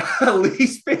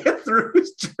 Leafs fan threw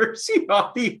his jersey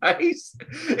on the ice.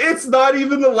 It's not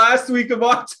even the last week of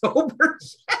October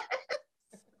yet.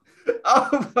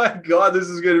 Oh my God, this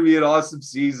is going to be an awesome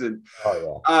season.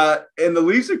 Oh, yeah. And the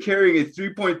Leafs are carrying a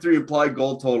 3.3 implied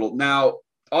goal total. Now,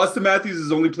 Austin Matthews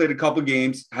has only played a couple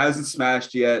games, hasn't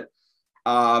smashed yet.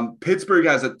 Pittsburgh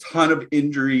has a ton of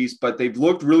injuries, but they've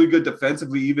looked really good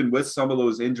defensively, even with some of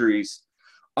those injuries.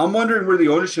 I'm wondering where the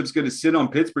ownership is going to sit on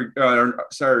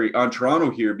on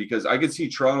Toronto here, because I could see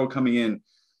Toronto coming in,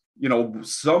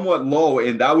 somewhat low,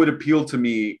 and that would appeal to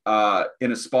me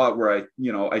in a spot where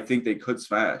I think they could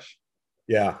smash.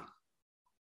 Yeah.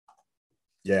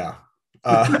 Yeah.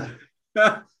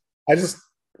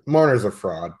 Marner's a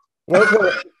fraud.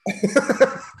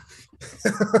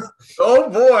 Oh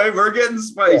boy, we're getting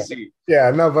spicy.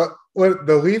 Yeah, no, but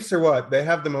the Leafs are what? They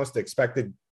have the most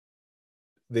expected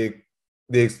goals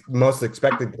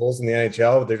in the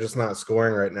NHL, but they're just not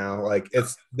scoring right now. Like,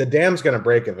 it's the dam's going to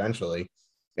break eventually.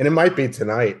 And it might be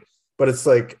tonight, but it's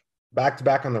like back to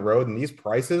back on the road, and these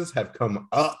prices have come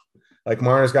up. Like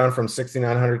Marner's gone from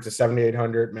 6,900 to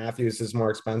 7,800. Matthews is more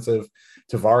expensive.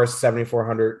 Tavares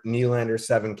 7,400. Nylander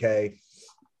 7K.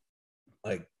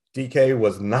 Like DK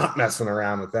was not messing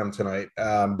around with them tonight,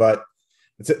 but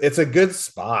it's a good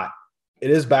spot.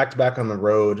 It is back to back on the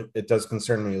road. It does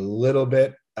concern me a little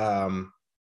bit. One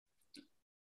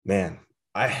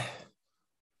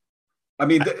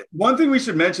thing we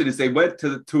should mention is they went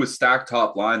to a stacked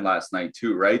top line last night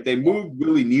too, right? They moved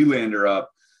Willie Nylander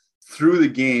up through the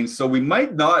game, so we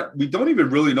don't even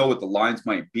really know what the lines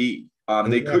might be.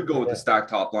 They could go with the stacked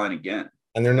top line again.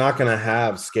 And they're not going to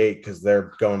have skate because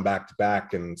they're going back to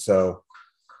back. And so,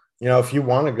 if you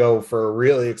want to go for a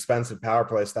really expensive power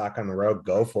play stock on the road,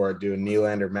 go for it. Do a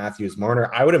Nylander, Matthews,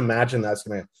 Marner. I would imagine that's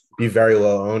going to be very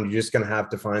low owned. You're just going to have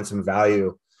to find some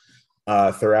value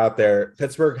throughout there.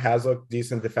 Pittsburgh has looked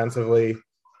decent defensively.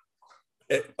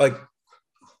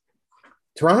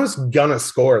 Toronto's gonna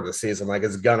score this season. Like,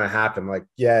 it's gonna happen. Like,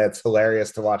 yeah, it's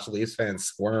hilarious to watch Leafs fans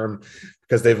squirm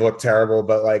because they've looked terrible,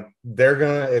 but like they're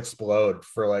gonna explode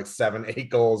for like 7-8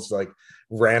 goals like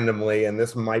randomly, and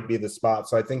this might be the spot.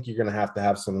 So I think you're gonna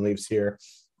have some Leafs here.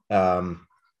 Again,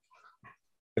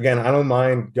 I don't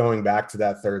mind going back to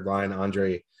that third line.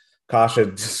 Andre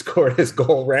Kasha scored his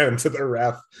goal, ran into the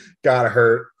ref, got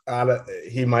hurt.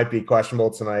 He might be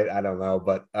questionable tonight. I don't know,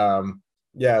 but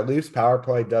yeah, Leafs power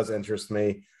play does interest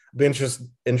me. I'd be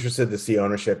interested to see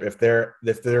ownership. If they're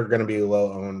going to be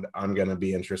low owned, I'm going to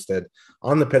be interested.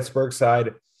 On the Pittsburgh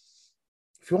side,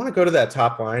 if you want to go to that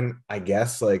top line, I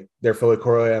guess like they're Philly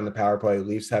Corley on the power play.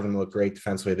 Leafs haven't looked great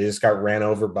defensively. They just got ran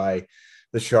over by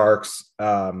the Sharks.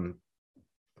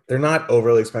 They're not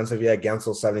overly expensive. Yeah,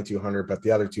 Gensel 7,200, but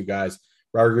the other two guys,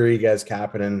 Rodriguez,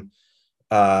 Kapanen,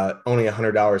 only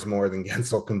 $100 more than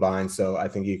Gensel combined. So I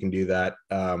think you can do that.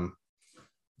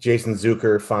 Jason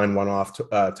Zucker, fine one-off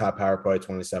top power play,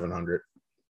 2,700.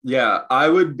 Yeah,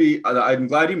 I'm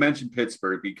glad you mentioned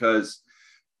Pittsburgh because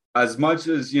as much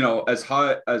as,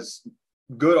 as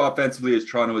good offensively as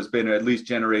Toronto has been, at least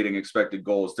generating expected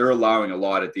goals, they're allowing a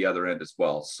lot at the other end as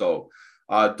well. So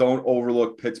don't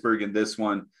overlook Pittsburgh in this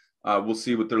one. We'll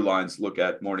see what their lines look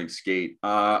at morning skate.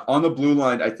 On the blue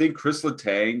line, I think Chris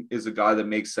Letang is a guy that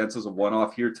makes sense as a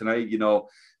one-off here tonight.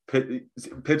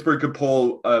 Pittsburgh could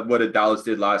pull what Dallas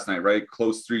did last night, right?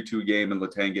 Close 3-2 game, and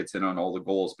Letang gets in on all the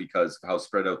goals because of how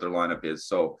spread out their lineup is.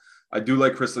 So I do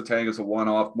like Chris Letang as a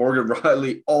one-off. Morgan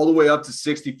Riley all the way up to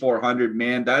 6,400.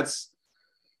 Man, that's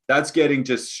getting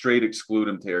just straight exclude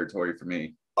him territory for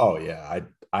me. Oh yeah,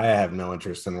 I have no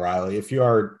interest in Riley. If you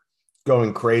are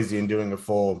going crazy and doing a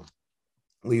full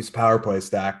Leafs power play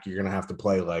stack, you're gonna have to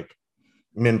play like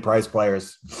min price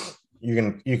players. You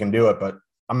can do it, but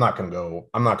I'm not going to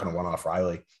one off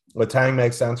Riley. Letang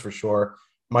makes sense for sure.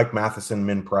 Mike Matheson,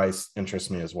 min price, interests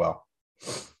me as well.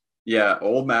 Yeah,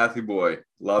 old Matthew boy.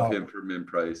 Love him for min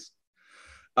price.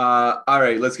 All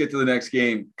right, let's get to the next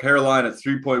game. Carolina,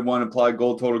 3.1 implied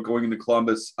goal total going into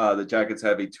Columbus. The Jackets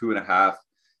have a 2.5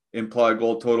 implied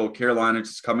goal total. Carolina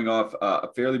just coming off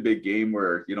a fairly big game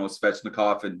where,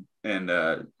 Svechnikov and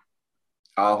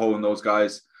Aho and those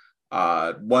guys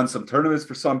won some tournaments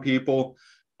for some people.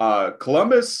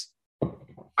 Columbus,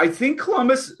 I think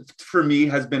Columbus, for me,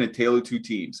 has been a tale of two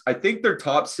teams. I think their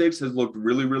top six has looked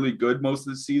really, really good most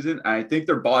of the season. And I think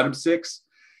their bottom six,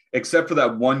 except for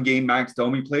that one game Max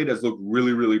Domi played, has looked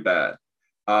really, really bad.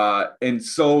 And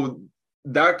so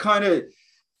that kind of,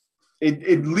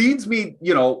 it leads me,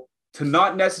 to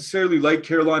not necessarily like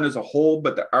Carolina as a whole,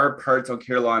 but there are parts on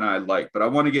Carolina I like. But I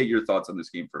want to get your thoughts on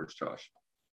this game first, Josh.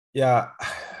 Yeah.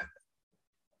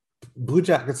 Blue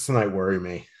Jackets tonight worry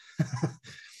me.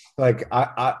 Like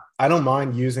I don't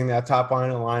mind using that top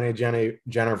line of line, Jenner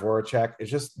Voracek.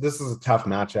 It's just, this is a tough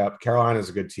matchup. Carolina's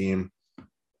a good team.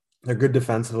 They're good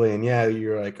defensively. And yeah,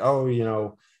 you're like, oh, you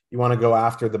want to go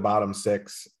after the bottom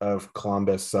six of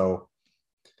Columbus. So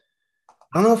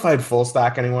I don't know if I'd full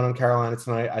stack anyone on Carolina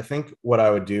tonight. I think what I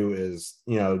would do is,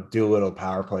 do a little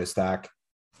power play stack.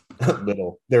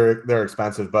 They're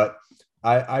expensive, but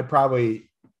I probably,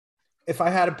 if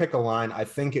I had to pick a line, I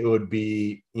think it would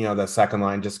be, the second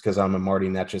line, just because I'm a Marty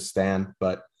Netch's stan.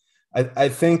 But I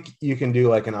think you can do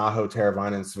like an Aho,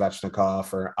 Teravainen,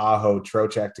 Svechnikov, or Aho,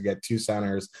 Trocheck to get two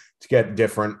centers to get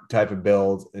different type of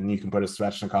build. And you can put a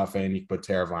Svechnikov in, you can put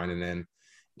Teravainen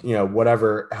in,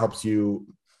 whatever helps you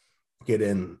get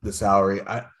in the salary.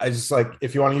 I just like,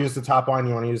 if you want to use the top line,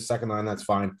 you want to use the second line, that's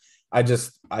fine. I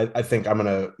think I'm going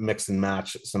to mix and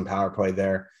match some power play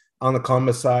there. On the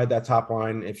Columbus side, that top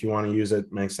line, if you want to use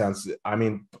it, makes sense. I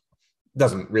mean,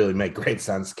 doesn't really make great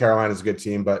sense. Carolina's a good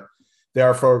team, but They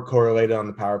are forward correlated on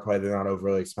the power play. They're not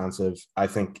overly expensive. I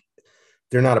think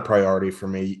they're not a priority for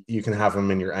me. You can have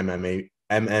them in your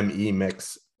MME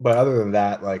mix. But other than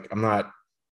that, like, I'm not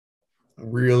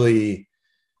really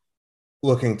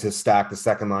looking to stack the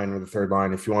second line or the third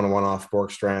line. If you want a one-off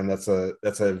Borkstrand, that's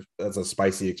a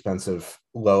spicy, expensive,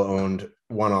 low-owned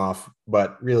one-off.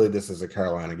 But really, this is a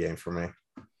Carolina game for me.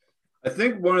 I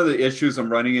think one of the issues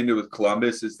I'm running into with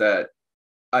Columbus is that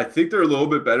I think they're a little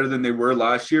bit better than they were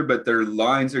last year, but their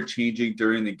lines are changing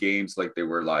during the games like they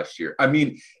were last year. I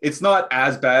mean, it's not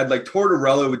as bad. Like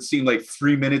Tortorella would seem like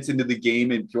 3 minutes into the game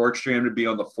and Bjorkstrand would be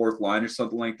on the fourth line or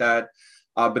something like that.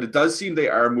 But it does seem they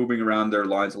are moving around their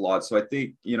lines a lot. So I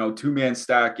think, two-man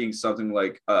stacking something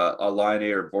like a Line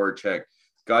A or Voracek,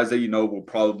 guys that will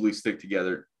probably stick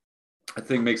together, I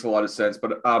think makes a lot of sense.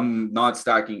 But I'm not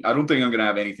stacking. I don't think I'm going to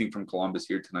have anything from Columbus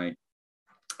here tonight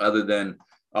other than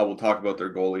we'll talk about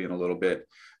their goalie in a little bit.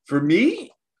 For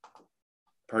me,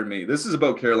 this is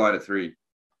about Carolina 3.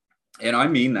 And I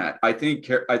mean that. I think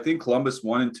Columbus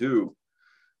 1 and 2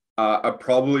 are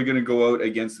probably going to go out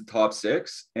against the top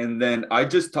 6. And then I'm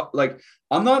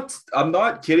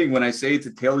not kidding when I say it's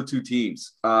a tale of two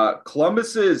teams.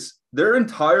 Columbus their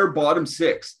entire bottom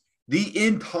 6. The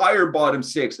entire bottom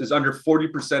 6 is under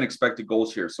 40% expected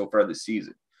goals here so far this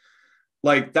season.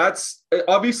 Like, that's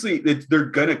obviously they're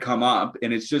going to come up,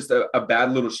 and it's just a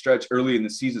bad little stretch early in the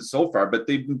season so far, but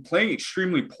they've been playing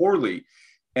extremely poorly.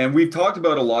 And we've talked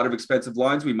about a lot of expensive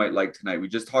lines we might like tonight. We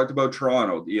just talked about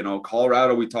Toronto,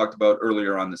 Colorado we talked about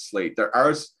earlier on the slate. There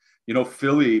are,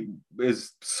 Philly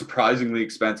is surprisingly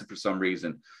expensive for some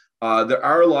reason. There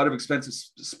are a lot of expensive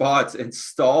spots, and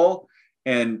Stahl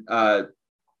and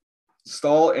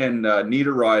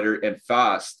Niederreiter and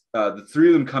Fast, the three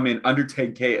of them come in under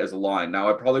 10K as a line. Now,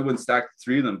 I probably wouldn't stack the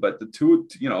three of them, but the two,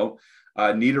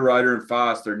 Niederreiter and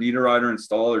Fast, or Niederreiter and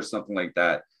Stahl, or something like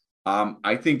that,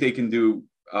 I think they can do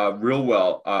real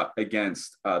well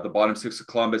against the bottom 6 of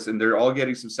Columbus, and they're all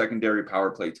getting some secondary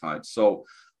power play time. So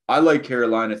I like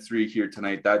Carolina 3 here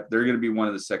tonight. That they're going to be one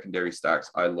of the secondary stacks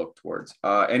I look towards.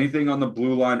 Anything on the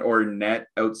blue line or net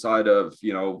outside of,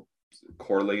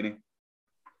 correlating?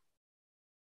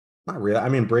 Not really. I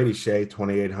mean, Brady Shea,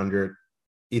 2,800,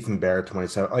 Ethan Bear,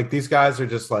 27. Like, these guys are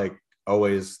just like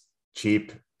always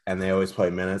cheap and they always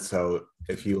play minutes. So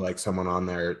if you like someone on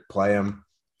there, play them.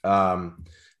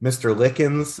 Mr.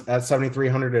 Lickens at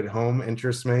 7,300 at home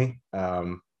interests me.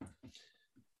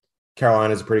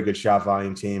 Carolina's a pretty good shot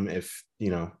volume team. If,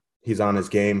 he's on his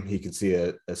game, he could see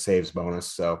a saves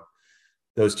bonus. So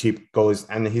those cheap goalies,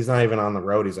 and he's not even on the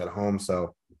road, he's at home.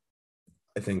 So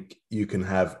I think you can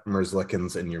have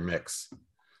Merzlikins in your mix.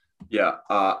 Yeah,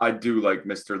 I do like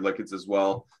Mr. Lickens as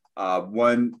well.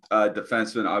 One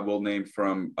defenseman I will name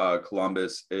from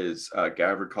Columbus is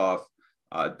Gavrikov.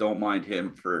 Don't mind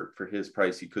him for his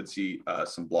price. He could see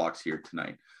some blocks here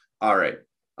tonight. All right.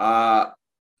 Have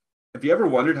you ever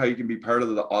wondered how you can be part of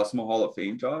the Osmo Hall of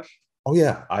Fame, Josh? Oh,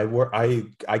 yeah.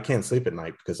 I can't sleep at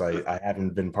night because I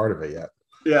haven't been part of it yet.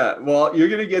 Yeah, well, you're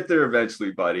going to get there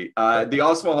eventually, buddy. The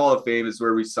Osmo Hall of Fame is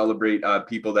where we celebrate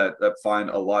people that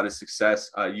find a lot of success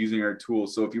using our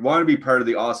tools. So if you want to be part of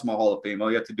the Osmo Hall of Fame,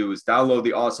 all you have to do is download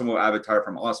the Osmo avatar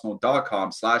from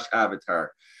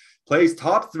osmo.com/avatar. Plays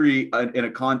top 3 in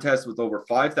a contest with over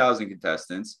 5,000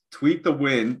 contestants. Tweet the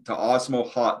win to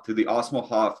the Osmo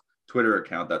Hoff Twitter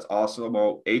account. That's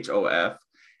Osmo HOF.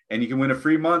 And you can win a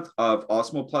free month of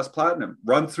Osmo Plus Platinum.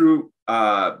 Run through,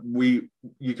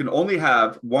 you can only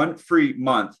have one free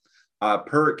month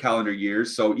per calendar year.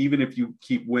 So even if you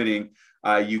keep winning,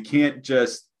 you can't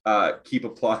just keep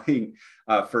applying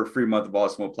for a free month of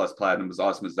Osmo Plus Platinum, as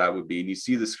awesome as that would be. And you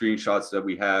see the screenshots that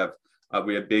we have.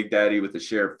 We have Big Daddy with the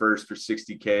share first for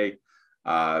 60K.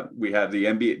 We have the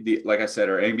NBA, like I said,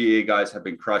 our NBA guys have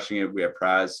been crushing it. We have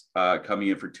Praz coming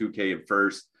in for 2K in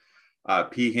first.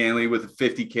 P. Hanley with a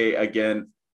 50K again,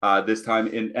 this time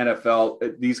in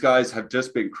NFL. These guys have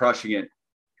just been crushing it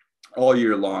all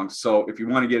year long. So if you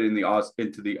want to get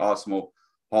into the Osmo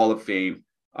Hall of Fame,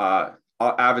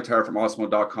 avatar from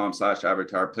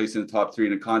osmo.com/avatar, place in the top 3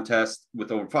 in a contest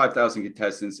with over 5,000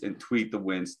 contestants, and tweet the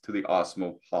wins to the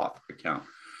Osmo Hoff account.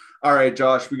 All right,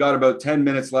 Josh, we got about 10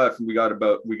 minutes left, and we got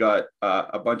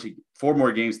a bunch of 4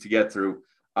 more games to get through.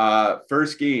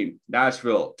 First game,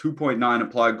 Nashville, 2.9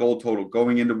 implied goal total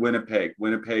going into Winnipeg.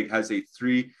 Winnipeg has a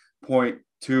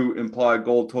 3.2 implied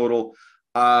goal total.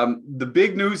 The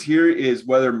big news here is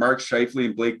whether Mark Scheifele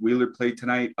and Blake Wheeler play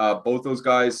tonight. Both those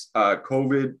guys,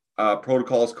 COVID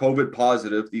protocols, COVID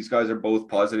positive. These guys are both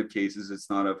positive cases. It's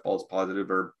not a false positive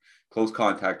or close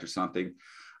contact or something.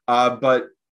 But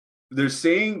they're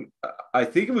saying, I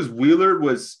think it was Wheeler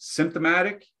was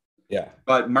symptomatic Yeah.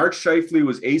 But Mark Scheifele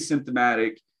was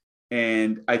asymptomatic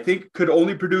and I think could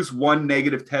only produce one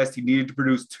negative test. He needed to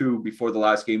produce 2 before the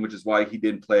last game, which is why he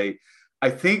didn't play. I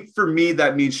think for me,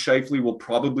 that means Scheifele will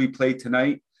probably play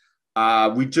tonight.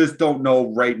 We just don't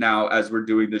know right now as we're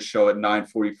doing this show at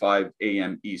 9:45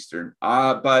 a.m. Eastern.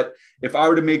 But if I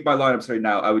were to make my lineups right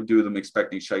now, I would do them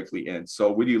expecting Scheifele in.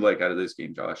 So what do you like out of this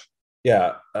game, Josh?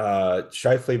 Yeah,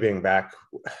 Scheifele being back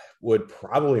would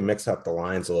probably mix up the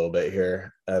lines a little bit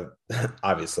here,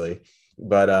 obviously.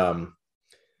 But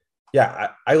yeah,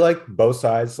 I like both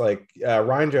sides. Like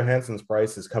Ryan Johansson's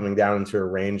price is coming down into a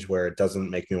range where it doesn't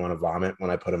make me want to vomit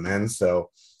when I put him in. So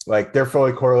like they're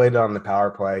fully correlated on the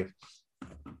power play.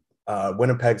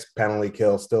 Winnipeg's penalty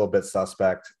kill still a bit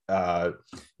suspect.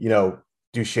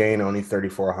 Duchesne only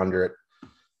 3,400.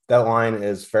 That line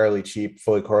is fairly cheap,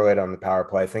 fully correlated on the power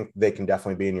play. I think they can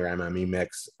definitely be in your MME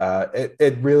mix. I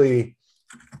really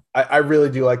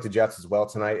do like the Jets as well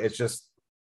tonight. It's just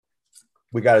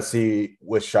we got to see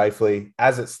with Scheifele.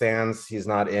 As it stands, he's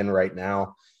not in right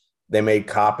now. They made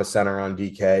Kopp a center on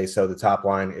DK, so the top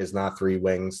line is not 3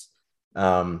 wings.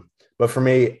 But for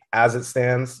me, as it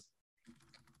stands,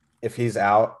 if he's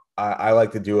out, I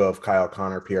like the duo of Kyle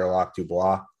Connor, Pierre-Luc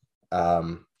Dubois.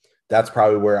 That's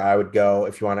probably where I would go.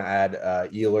 If you want to add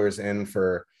Ehlers in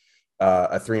for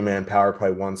a 3-man power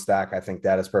play 1 stack, I think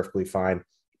that is perfectly fine.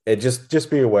 It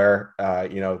just be aware,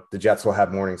 the Jets will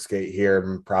have morning skate here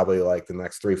in probably like the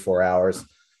next 3-4 hours.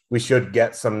 We should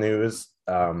get some news,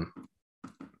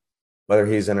 whether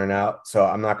he's in or out. So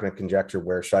I'm not going to conjecture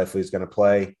where Scheifele is going to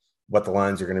play, what the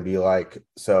lines are going to be like.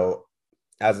 So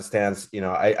as it stands,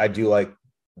 I do like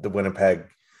the Winnipeg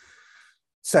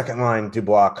second line,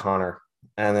 Dubois, Connor,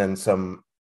 and then some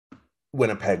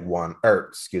Nashville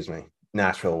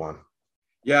 1.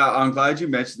 Yeah, I'm glad you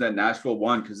mentioned that Nashville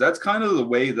 1 because that's kind of the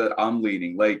way that I'm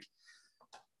leaning. Like,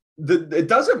 it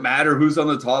doesn't matter who's on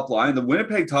the top line. The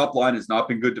Winnipeg top line has not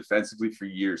been good defensively for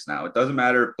years now. It doesn't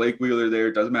matter if Blake Wheeler there.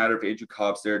 It doesn't matter if Andrew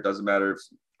Copp's there. It doesn't matter if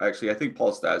actually I think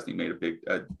Paul Stastny made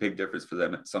a big difference for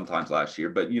them sometimes last year.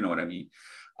 But you know what I mean.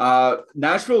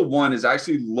 Nashville 1 has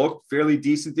actually looked fairly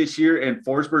decent this year, and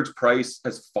Forsberg's price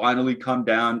has finally come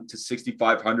down to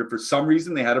 6,500. For some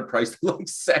reason, they had a price like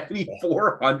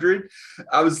 7,400.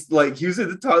 I was like, he was in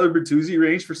the Tyler Bertuzzi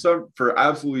range for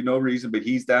absolutely no reason, but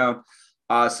he's down.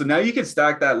 So now you can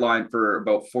stack that line for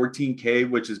about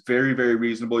 14K, which is very, very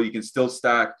reasonable. You can still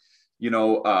stack,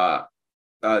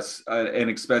 an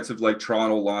expensive like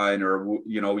Toronto line, or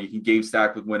you can game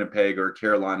stack with Winnipeg or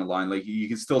Carolina line. Like you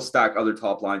can still stack other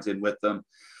top lines in with them.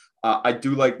 I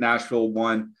do like Nashville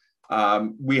 1.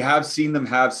 We have seen them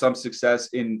have some success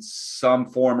in some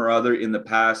form or other in the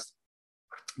past.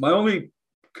 My only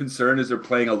concern is they're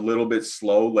playing a little bit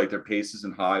slow, like their pace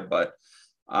isn't high, but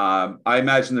I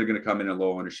imagine they're going to come in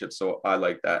low ownership, so I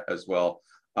like that as well.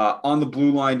 On the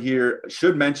blue line here,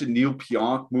 should mention Neil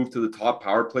Pionk moved to the top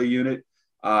power play unit.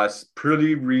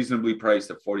 Pretty reasonably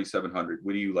priced at 4,700.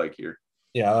 What do you like here?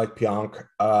 Yeah, I like Pionk.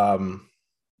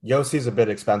 Yossi's a bit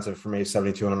expensive for me,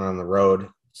 7,200 on the road.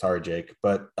 Sorry, Jake.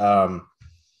 But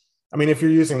if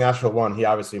you're using Nashville 1, he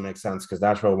obviously makes sense because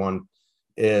Nashville 1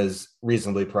 is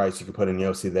reasonably priced. You can put in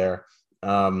Yossi there.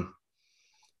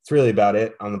 It's really about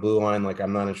it on the blue line. Like,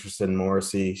 I'm not interested in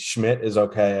Morrissey. Schmidt is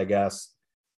okay, I guess.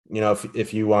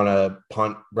 If you want to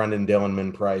punt, Brendan Dillon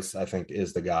min price, I think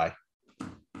is the guy.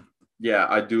 Yeah,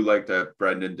 I do like that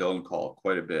Brendan Dillon call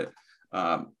quite a bit.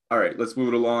 All right, let's move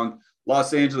it along.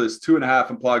 Los Angeles,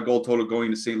 2.5 implied goal total going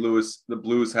to St. Louis. The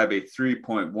Blues have a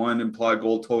 3.1 implied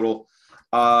goal total.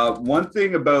 One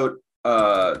thing about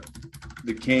the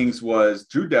Kings was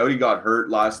Drew Doughty got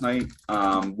hurt last night.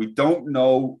 We don't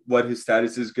know what his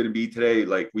status is going to be today.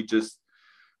 Like we're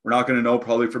not going to know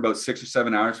probably for about 6 or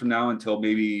 7 hours from now until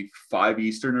maybe 5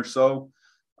 Eastern or so.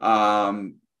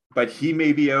 But he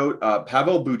may be out.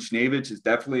 Pavel Buchnevich is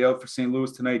definitely out for St.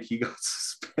 Louis tonight. He got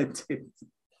suspended.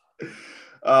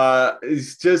 I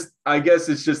guess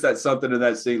it's just that something in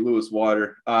that St. Louis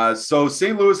water. So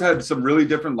St. Louis had some really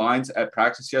different lines at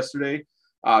practice yesterday.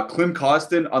 Klim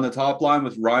Kostin on the top line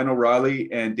with Ryan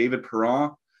O'Reilly and David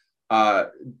Perron.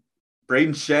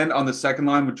 Braden Shen on the second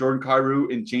line with Jordan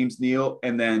Kyrou and James Neal.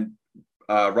 And then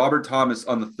Robert Thomas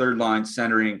on the third line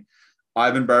centering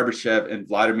Ivan Barbashev and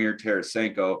Vladimir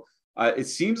Tarasenko. It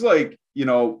seems like,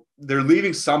 they're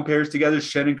leaving some pairs together.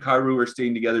 Shen and Kyrou are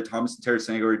staying together. Thomas and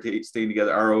Tarasenko are staying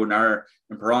together. Aro, Nair,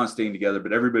 and Perron staying together.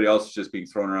 But everybody else is just being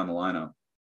thrown around the lineup.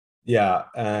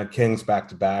 Yeah, Kings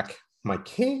back-to-back. My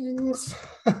Kings.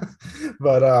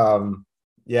 But,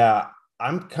 yeah,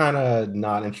 I'm kind of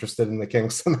not interested in the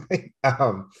Kings tonight.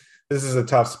 This is a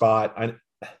tough spot.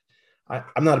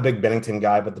 I'm not a big Bennington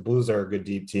guy, but the Blues are a good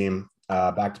deep team.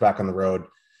 back-to-back on the road.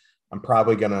 I'm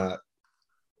probably going to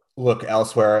look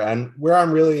elsewhere. And where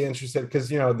I'm really interested, because,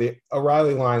 the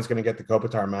O'Reilly line is going to get the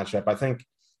Kopitar matchup. I think,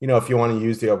 if you want to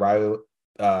use the O'Reilly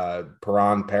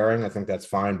Perron pairing, I think that's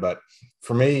fine. But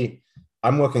for me,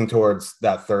 I'm looking towards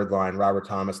that third line, Robert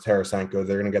Thomas, Tarasenko.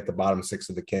 They're going to get the bottom six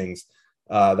of the Kings.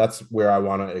 That's where I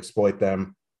want to exploit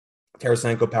them.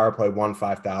 Tarasenko power play 1,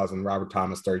 5,000. Robert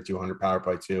Thomas 3,200 power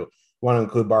play 2. Want to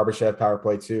include Barbashev power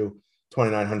play 2,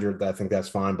 2,900. I think that's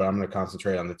fine, but I'm going to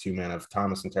concentrate on the two-man of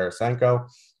Thomas and Tarasenko.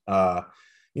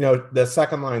 The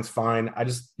second line's fine. I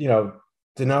just, to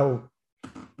know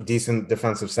decent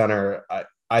defensive center,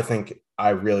 I think I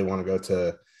really want to go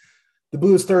to the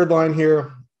Blues third line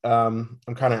here. I'm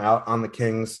kind of out on the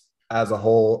Kings as a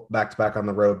whole, back-to-back on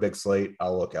the road, big slate.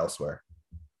 I'll look elsewhere.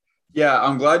 Yeah,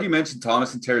 I'm glad you mentioned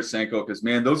Thomas and Tarasenko because,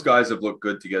 man, those guys have looked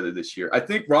good together this year. I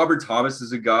think Robert Thomas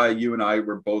is a guy you and I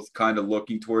were both kind of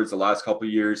looking towards the last couple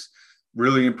of years,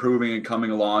 really improving and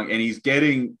coming along, and he's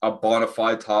getting a bona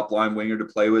fide top-line winger to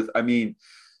play with. I mean,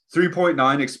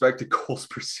 3.9 expected goals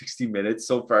per 60 minutes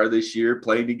so far this year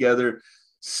playing together,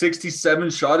 67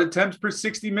 shot attempts per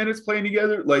 60 minutes playing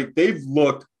together. Like, they've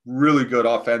looked really good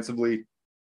offensively.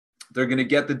 They're going to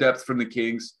get the depth from the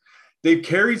Kings. They've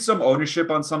carried some ownership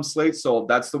on some slates, so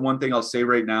that's the one thing I'll say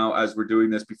right now as we're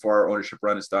doing this before our ownership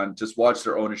run is done. Just watch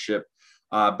their ownership.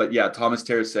 But yeah, Thomas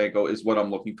Tarasenko is what I'm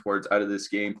looking towards out of this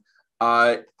game.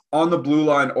 On the blue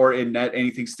line or in net,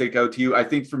 anything stick out to you? I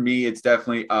think for me, it's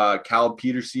definitely Cal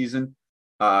Peterson.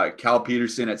 Cal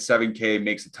Peterson at 7K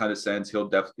makes a ton of sense.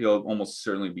 He'll almost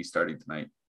certainly be starting tonight.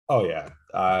 Oh yeah,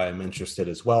 I'm interested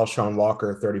as well. Sean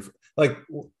Walker, 30. Like,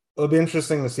 it'll be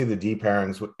interesting to see the D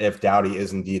pairings if Doughty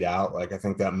is indeed out. Like, I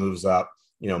think that moves up.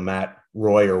 Matt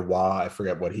Roy or Wah. I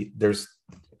forget what he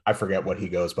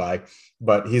goes by,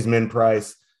 but he's min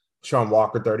price. Sean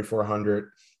Walker,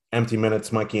 3,400. Empty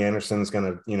minutes. Mikey Anderson's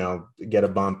gonna, get a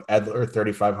bump. Edler,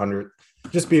 3,500.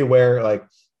 Just be aware, like,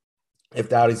 if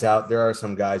Doughty's out, there are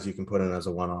some guys you can put in as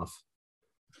a one-off.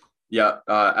 Yeah,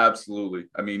 absolutely.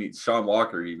 I mean, Sean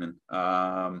Walker even.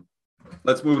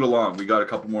 Let's move it along. We got a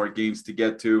couple more games to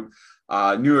get to.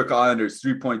 New York Islanders,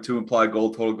 3.2 implied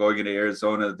goal total going into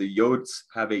Arizona. The Yotes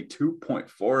have a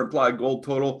 2.4 implied goal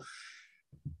total.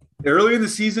 Early in the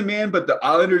season, man, but the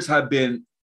Islanders have been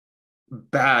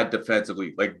bad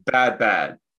defensively, like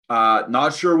bad.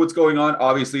 Not sure what's going on.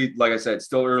 Obviously, like I said,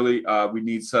 still early. We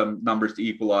need some numbers to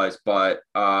equalize, but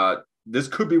this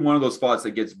could be one of those spots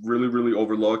that gets really, really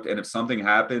overlooked. And if something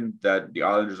happened that the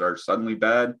Islanders are suddenly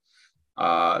bad,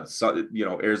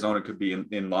 Arizona could be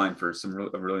in line for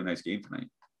a really nice game tonight.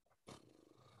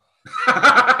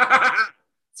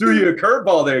 Threw you a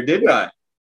curveball there, didn't I?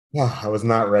 I was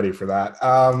not ready for that.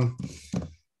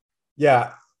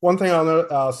 Yeah. One thing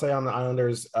I'll say on the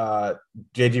Islanders,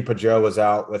 JG Pajot was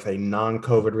out with a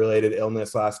non-COVID related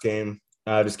illness last game.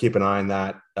 Just keep an eye on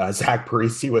that. Zach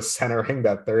Parise was centering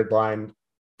that third line.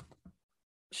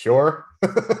 Sure.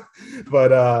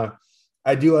 But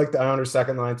I do like the Islanders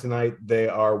second line tonight. They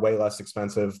are way less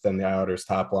expensive than the Islanders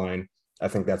top line. I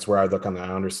think that's where I look on the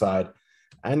Islanders side.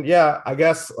 And yeah, I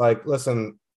guess, like,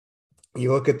 listen,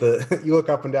 you look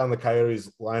up and down the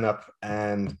Coyotes lineup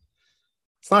and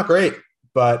it's not great.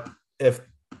 But if,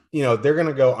 they're going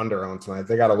to go under-owned tonight.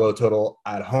 They got a low total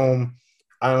at home.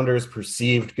 Islanders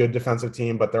perceived good defensive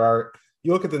team, but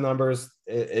you look at the numbers,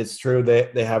 it's true.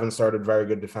 They haven't started very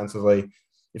good defensively.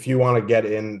 If you want to get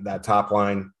in that top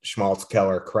line, Schmaltz,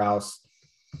 Keller, Krause,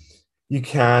 you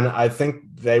can. I think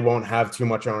they won't have too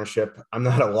much ownership. I'm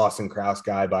not a Lawson Krause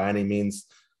guy by any means.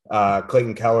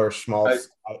 Clayton Keller, Schmaltz.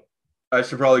 I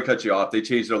should probably cut you off. They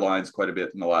changed their lines quite a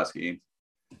bit in the last game.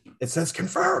 It says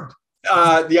confirmed.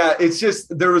 Yeah, it's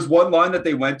just there was one line that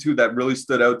they went to that really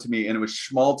stood out to me, and it was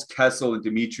Schmaltz, Kessel, and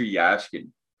Dmitry Yashkin.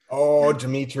 Oh,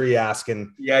 Dmitry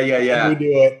Yashkin. Yeah. Can we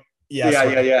do it? Yes,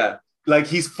 yeah. Like,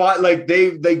 he's fought, like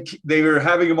they were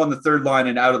having him on the third line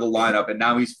and out of the lineup, and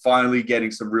now he's finally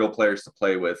getting some real players to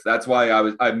play with. That's why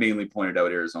I mainly pointed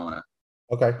out Arizona.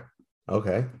 Okay.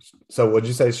 So what'd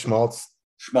you say, Schmaltz,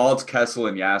 Kessel,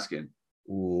 and Yaskin?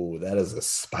 Ooh, that is a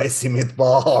spicy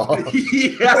meatball.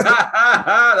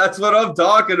 Yeah, that's what I'm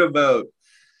talking about.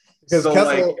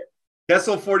 So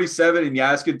Kessel 47 and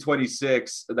Yaskin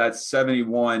 26, that's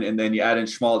 71, and then you add in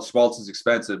Schmaltz. Schmaltz is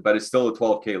expensive, but it's still a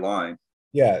 12K line.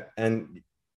 Yeah, and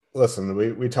listen,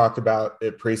 we talked about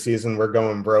it preseason. We're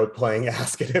going broke playing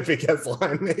Yaskin if he gets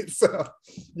line mates. So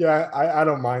yeah, I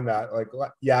don't mind that. Like,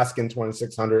 Yaskin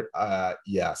 2,600.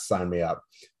 Yeah, sign me up.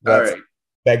 That's, all right.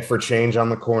 Beg for change on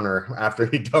the corner after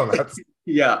he donuts.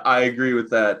 Yeah, I agree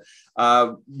with that.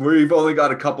 We've only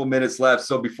got a couple minutes left.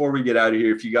 So before we get out of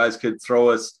here, if you guys could throw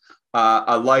us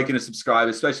a like and a subscribe,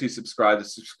 especially subscribe. The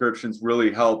subscriptions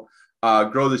really help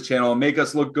grow this channel and make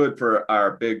us look good for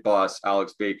our big boss,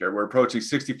 Alex Baker. We're approaching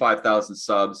 65,000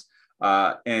 subs,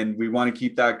 and we want to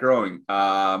keep that growing.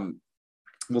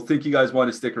 We'll think you guys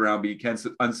want to stick around, but you can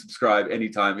unsubscribe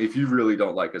anytime if you really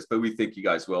don't like us, but we think you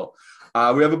guys will.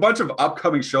 We have a bunch of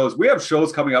upcoming shows. We have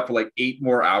shows coming up for like 8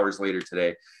 more hours later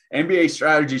today. NBA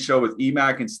Strategy Show with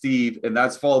EMAC and Steve, and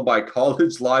that's followed by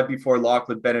College Live Before Lock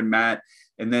with Ben and Matt,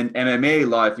 and then MMA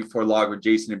Live Before Lock with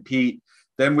Jason and Pete.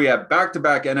 Then we have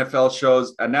back-to-back NFL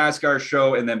shows, a NASCAR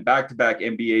show, and then back-to-back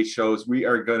NBA shows. We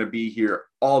are going to be here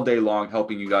all day long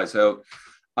helping you guys out.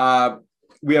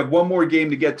 We have one more game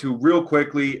to get to real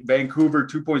quickly. Vancouver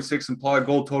 2.6 implied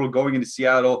goal total going into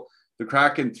Seattle. The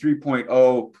Kraken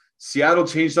 3.0. Seattle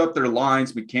changed up their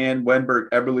lines. McCann, Wenberg,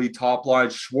 Eberle, top line.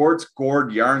 Schwartz,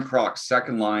 Gord, Yarncroc,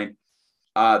 second line.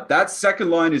 That second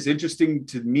line is interesting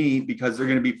to me because they're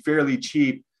going to be fairly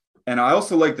cheap. And I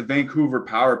also like the Vancouver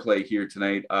power play here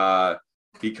tonight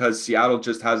because Seattle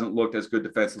just hasn't looked as good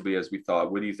defensively as we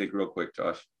thought. What do you think real quick,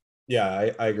 Josh? Yeah,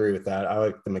 I agree with that. I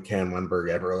like the McCann, Wenberg,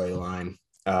 Eberle line.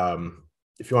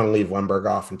 If you want to leave Wenberg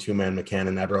off and 2-man McCann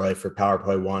and Eberle for power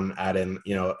play 1, add in,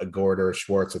 a Gord or a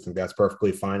Schwartz. I think that's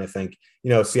perfectly fine. I think,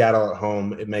 Seattle at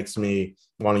home, it makes me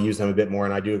want to use them a bit more.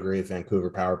 And I do agree with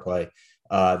Vancouver power play.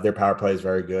 Their power play is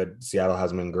very good. Seattle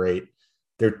hasn't been great.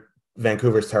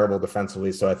 Vancouver's terrible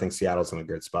defensively, so I think Seattle's in a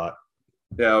good spot.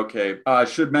 Yeah, okay. I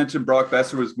should mention Brock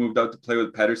Besser was moved out to play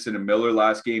with Pedersen and Miller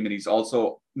last game, and he's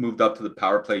also moved up to the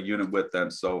power play unit with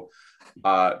them. So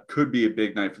could be a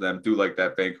big night for them. Do like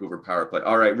that Vancouver power play.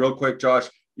 All right, real quick, Josh,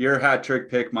 your hat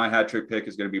trick pick, my hat trick pick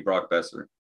is going to be Brock Besser.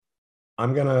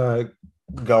 I'm going to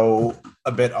go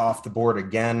a bit off the board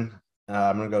again.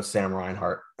 I'm going to go Sam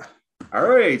Reinhart. All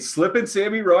right, slipping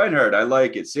Sammy Reinhart. I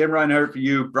like it. Sam Reinhart for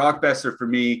you, Brock Besser for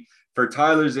me. For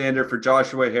Tyler Zander, for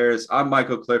Joshua Harris, I'm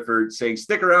Michael Clifford saying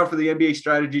stick around for the NBA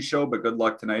Strategy Show, but good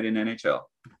luck tonight in NHL.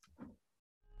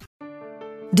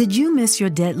 Did you miss your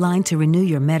deadline to renew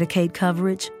your Medicaid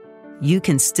coverage? You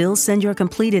can still send your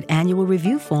completed annual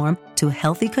review form to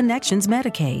Healthy Connections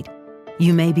Medicaid.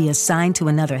 You may be assigned to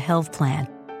another health plan,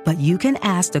 but you can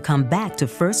ask to come back to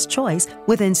First Choice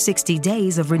within 60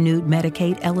 days of renewed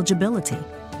Medicaid eligibility.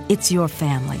 It's your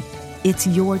family. It's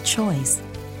your choice.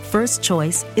 First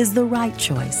Choice is the right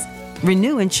choice.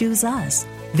 Renew and choose us.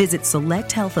 Visit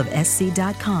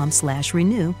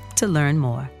selecthealthofsc.com/renew to learn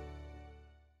more.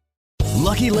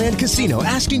 Lucky Land Casino,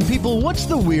 asking people, what's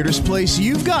the weirdest place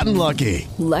you've gotten lucky?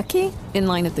 Lucky? In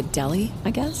line at the deli,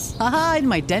 I guess? Aha, in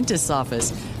my dentist's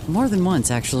office. More than once,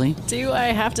 actually. Do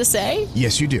I have to say?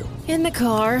 Yes, you do. In the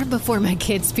car before my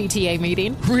kids' PTA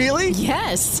meeting. Really?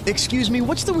 Yes. Excuse me,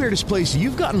 what's the weirdest place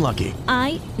you've gotten lucky?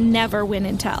 I never win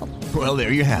and tell. Well,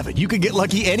 there you have it. You can get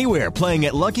lucky anywhere, playing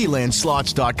at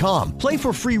LuckyLandSlots.com. Play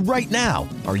for free right now.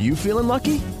 Are you feeling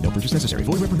lucky? No purchase necessary.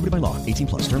 Void where prohibited by law.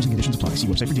 18+. Terms and conditions apply. See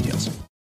website for details.